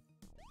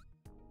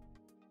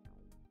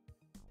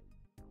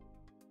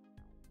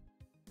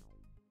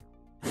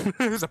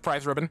 Here's a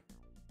prize ribbon.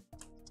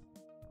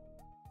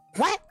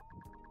 What?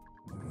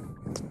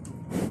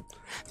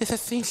 This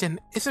is Station.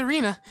 It's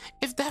Arena.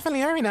 It's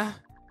definitely Arena.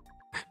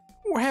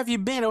 Where have you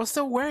been? I was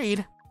so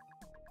worried.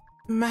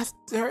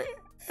 Master,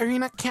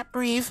 Arena can't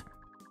breathe.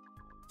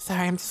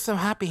 Sorry, I'm just so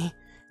happy.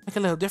 Look a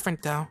little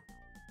different though.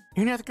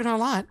 Arena's grown a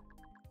lot.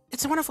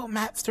 It's a wonderful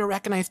Master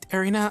recognized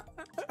Arena.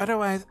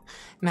 Otherwise,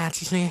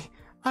 naturally,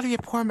 I'll be a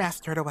poor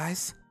Master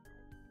otherwise.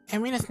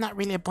 Arena's not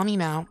really a bunny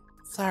now.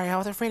 Sorry, I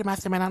was afraid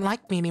Master might not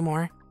like me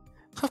anymore.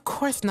 Of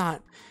course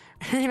not.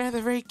 Arena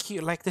is very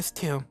cute like this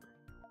too.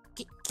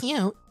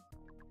 Cute?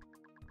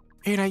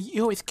 Arena,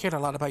 you always cared a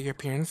lot about your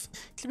appearance. You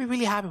should be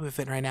really happy with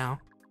it right now.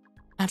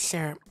 Not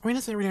sure. Arena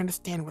doesn't really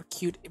understand what's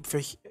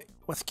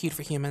cute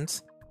for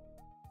humans.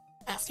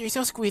 Master, you're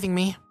so squeezing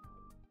me.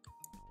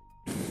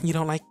 You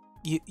don't like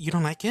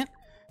it?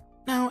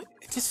 No,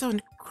 it's just so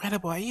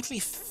incredible. I usually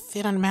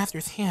sit on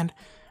Master's hand.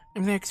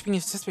 I've never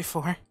experienced this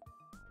before.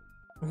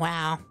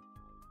 Wow.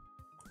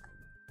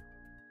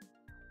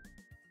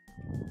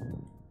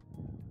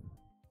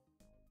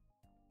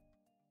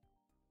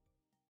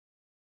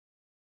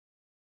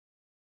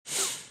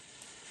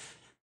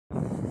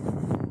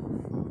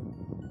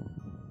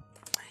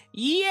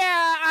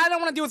 Yeah, I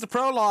don't want to deal with the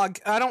prologue.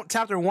 I don't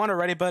chapter 1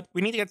 already, but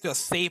we need to get to a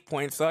save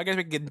point, so I guess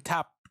we can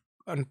tap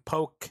and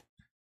poke.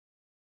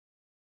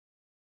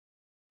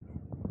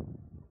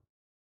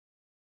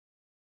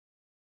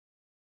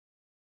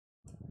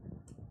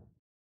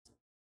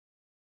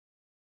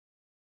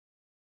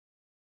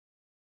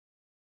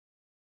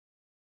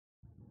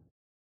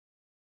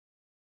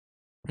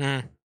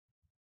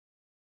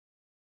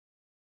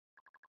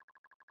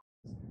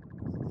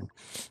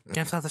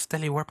 Guess I'll just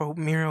steadily warp a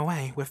mirror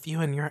away with you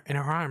in her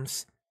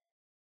arms.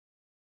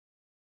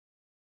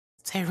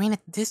 So Irina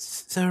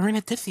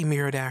did see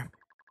Mirror there.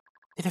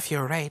 Didn't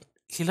feel right.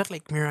 She looked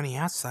like Mirror on the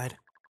outside,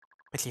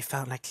 but she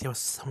felt like she was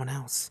someone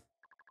else.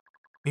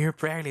 Mirror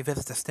rarely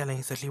visits the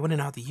Stelling, so she wouldn't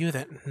know how to use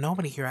it.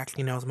 Nobody here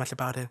actually knows much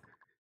about it.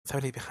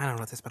 Somebody behind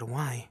all of this, but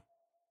why?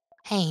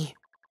 Hey,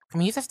 can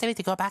we use the Stelling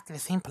to go back to the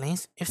same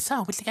place? If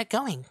so, we should get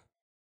going.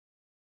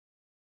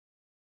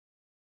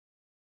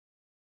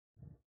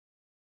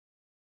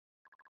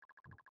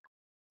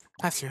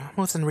 That's true. I'm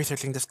also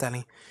researching the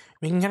Stelling.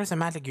 We can get us some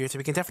magic gear, so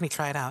we can definitely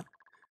try it out.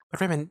 But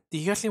Ribbon, do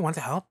you actually want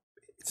to help?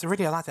 It's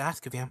really a lot to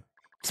ask of you.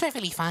 It's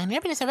perfectly fine.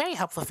 Ribbon is a very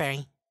helpful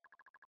fairy.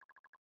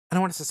 I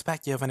don't want to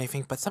suspect you of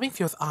anything, but something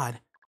feels odd.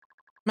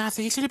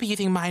 Master, you shouldn't be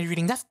using mind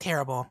reading. That's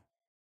terrible.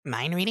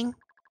 Mind reading?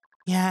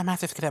 Yeah,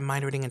 Master's good at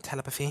mind reading and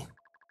telepathy.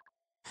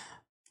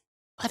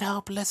 But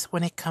hopeless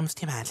when it comes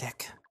to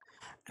magic.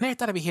 I never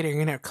thought I'd be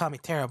hearing you call me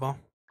terrible.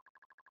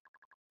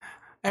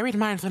 I read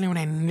minds only when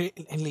I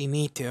really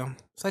need to,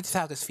 so I just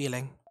have this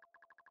feeling.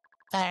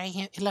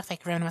 Sorry, it looks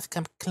like Ribbon must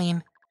come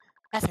clean.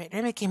 That's right,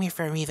 Ribbon came here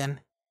for a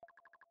reason.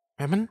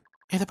 Ribbon?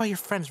 It's about your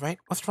friends, right?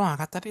 What's wrong?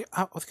 I thought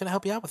I was gonna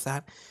help you out with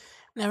that.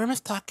 Now, Ribbon's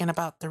talking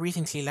about the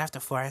reason she left the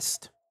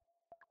forest.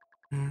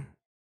 You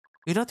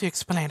don't have to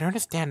explain, I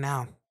understand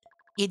now.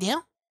 You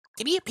do?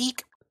 Give me a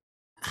peek.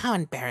 How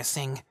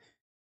embarrassing.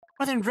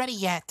 Wasn't ready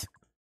yet.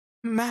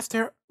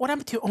 Master, what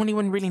happened to only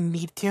one really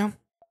need to?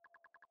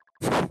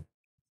 So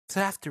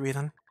that's the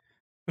reason.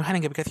 You're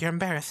hiding it because you're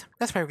embarrassed.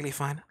 That's perfectly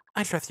fine.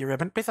 I trust you,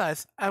 Ribbon.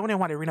 Besides, I wouldn't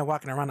want Irina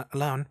walking around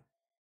alone.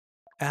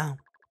 Oh.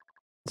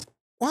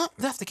 Well,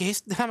 if that's the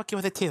case, then I'm okay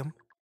with it too.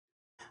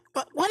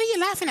 But what are you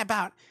laughing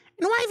about?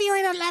 And why have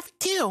Irina laughing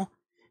too?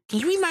 Can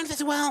you read minds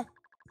as well?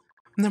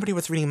 Nobody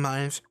was reading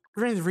minds.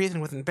 Irina's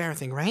reason was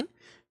embarrassing, right?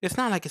 It's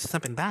not like it's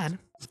something bad.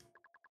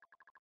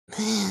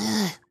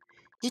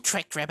 You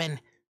tricked Ribbon.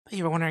 But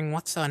you were wondering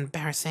what's so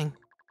embarrassing.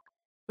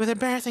 It was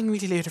embarrassing, we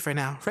should leave it for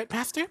now. Right,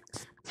 Master?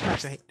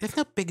 That's right. There's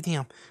no big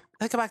deal.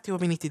 Let's go back to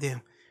what we need to do.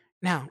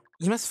 Now,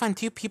 you must find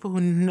 2 people who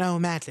know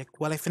magic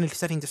while I finish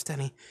studying the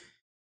study.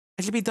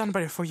 It should be done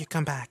by before you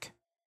come back.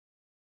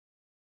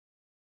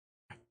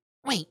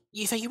 Wait,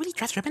 so you really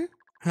trust Ribbon?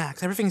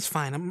 Relax, everything's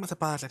fine. I must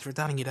apologize for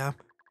doubting you, though.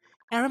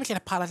 Now, Ribbon should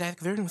apologize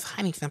because Ribbon was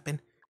hiding something.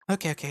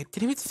 Okay.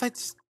 Didn't we decide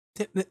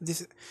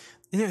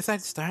to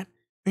start?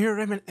 We're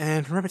Ribbon,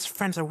 and Ribbon's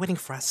friends are waiting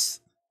for us.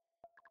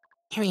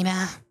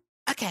 Irina.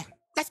 Okay,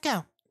 let's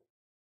go.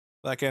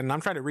 Like, and I'm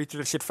trying to read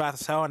through this shit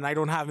fast as hell, and I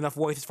don't have enough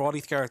voices for all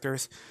these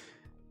characters.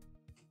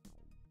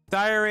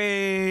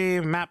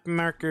 Diary, map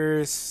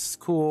markers,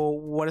 cool.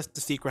 What is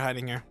the secret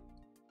hiding here?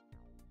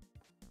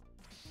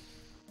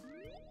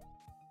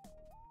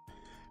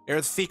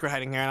 There's a secret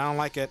hiding here, and I don't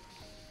like it.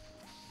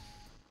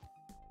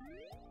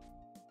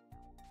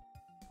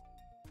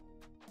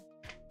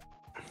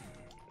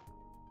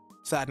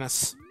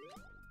 Sadness.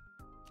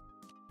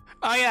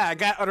 Oh yeah, I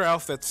got other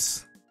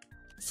outfits.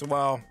 So,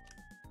 well.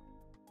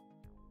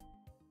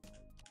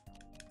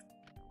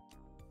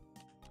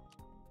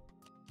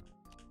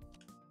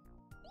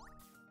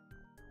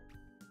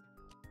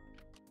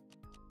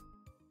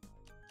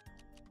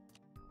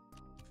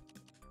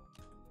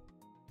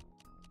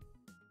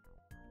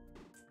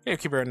 Yeah,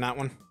 keep her in that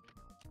one.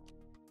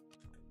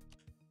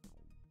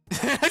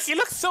 She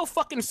looks so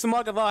fucking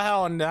smug of all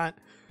hell in that.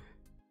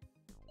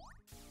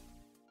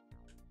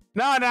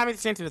 No, I mean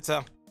to change it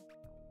so.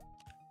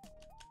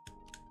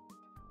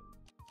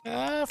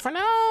 For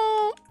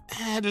now,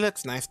 it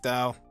looks nice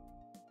though.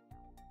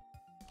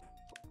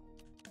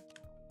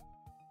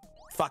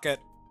 Fuck it.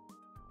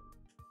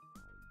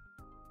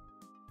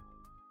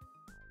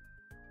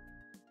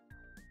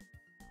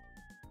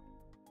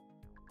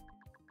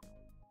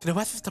 To the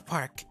west is the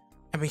park,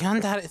 and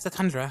beyond that is the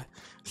tundra.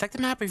 Check the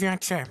map if you're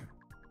not sure. Do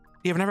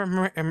you have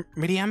another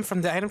medium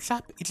from the item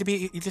shop?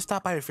 You just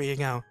stop by before you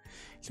go.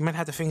 You might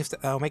have the things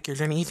that make your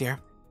journey easier.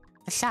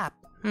 The shop?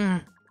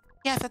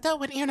 Yes, although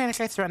when internet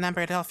starts to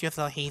remember, it all feels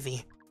a little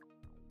hazy.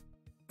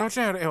 I'm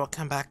sure it will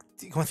come back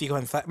once you go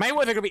inside. My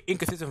words are gonna be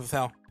inconsistent with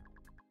hell.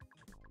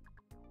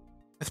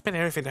 Let's put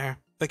everything there.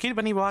 The cute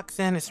bunny walks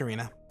in, it's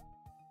Serena.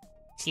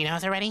 She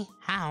knows already?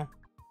 How?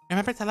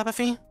 Remember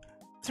telepathy?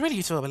 It's a really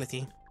useful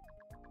ability.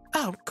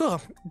 Oh,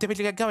 cool. Did we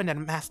get going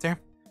then, Master?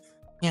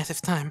 Yes,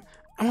 it's time.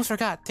 I almost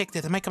forgot. Take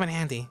this. It might come in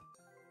handy.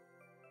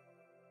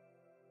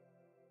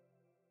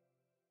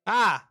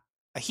 Ah!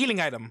 A healing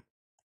item.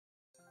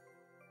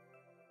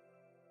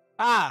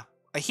 Ah!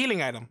 A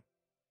healing item.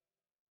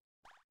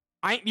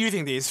 I ain't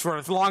using these for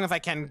as long as I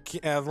can.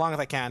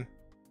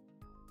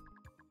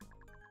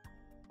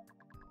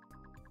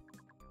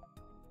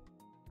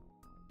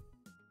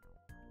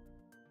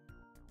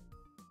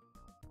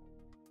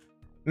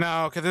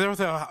 No, because there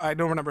was I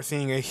don't remember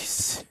seeing a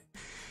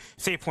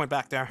save point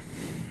back there.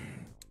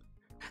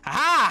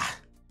 Aha!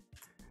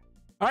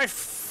 Alright.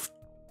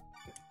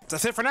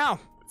 That's it for now.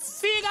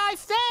 See you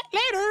guys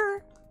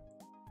later!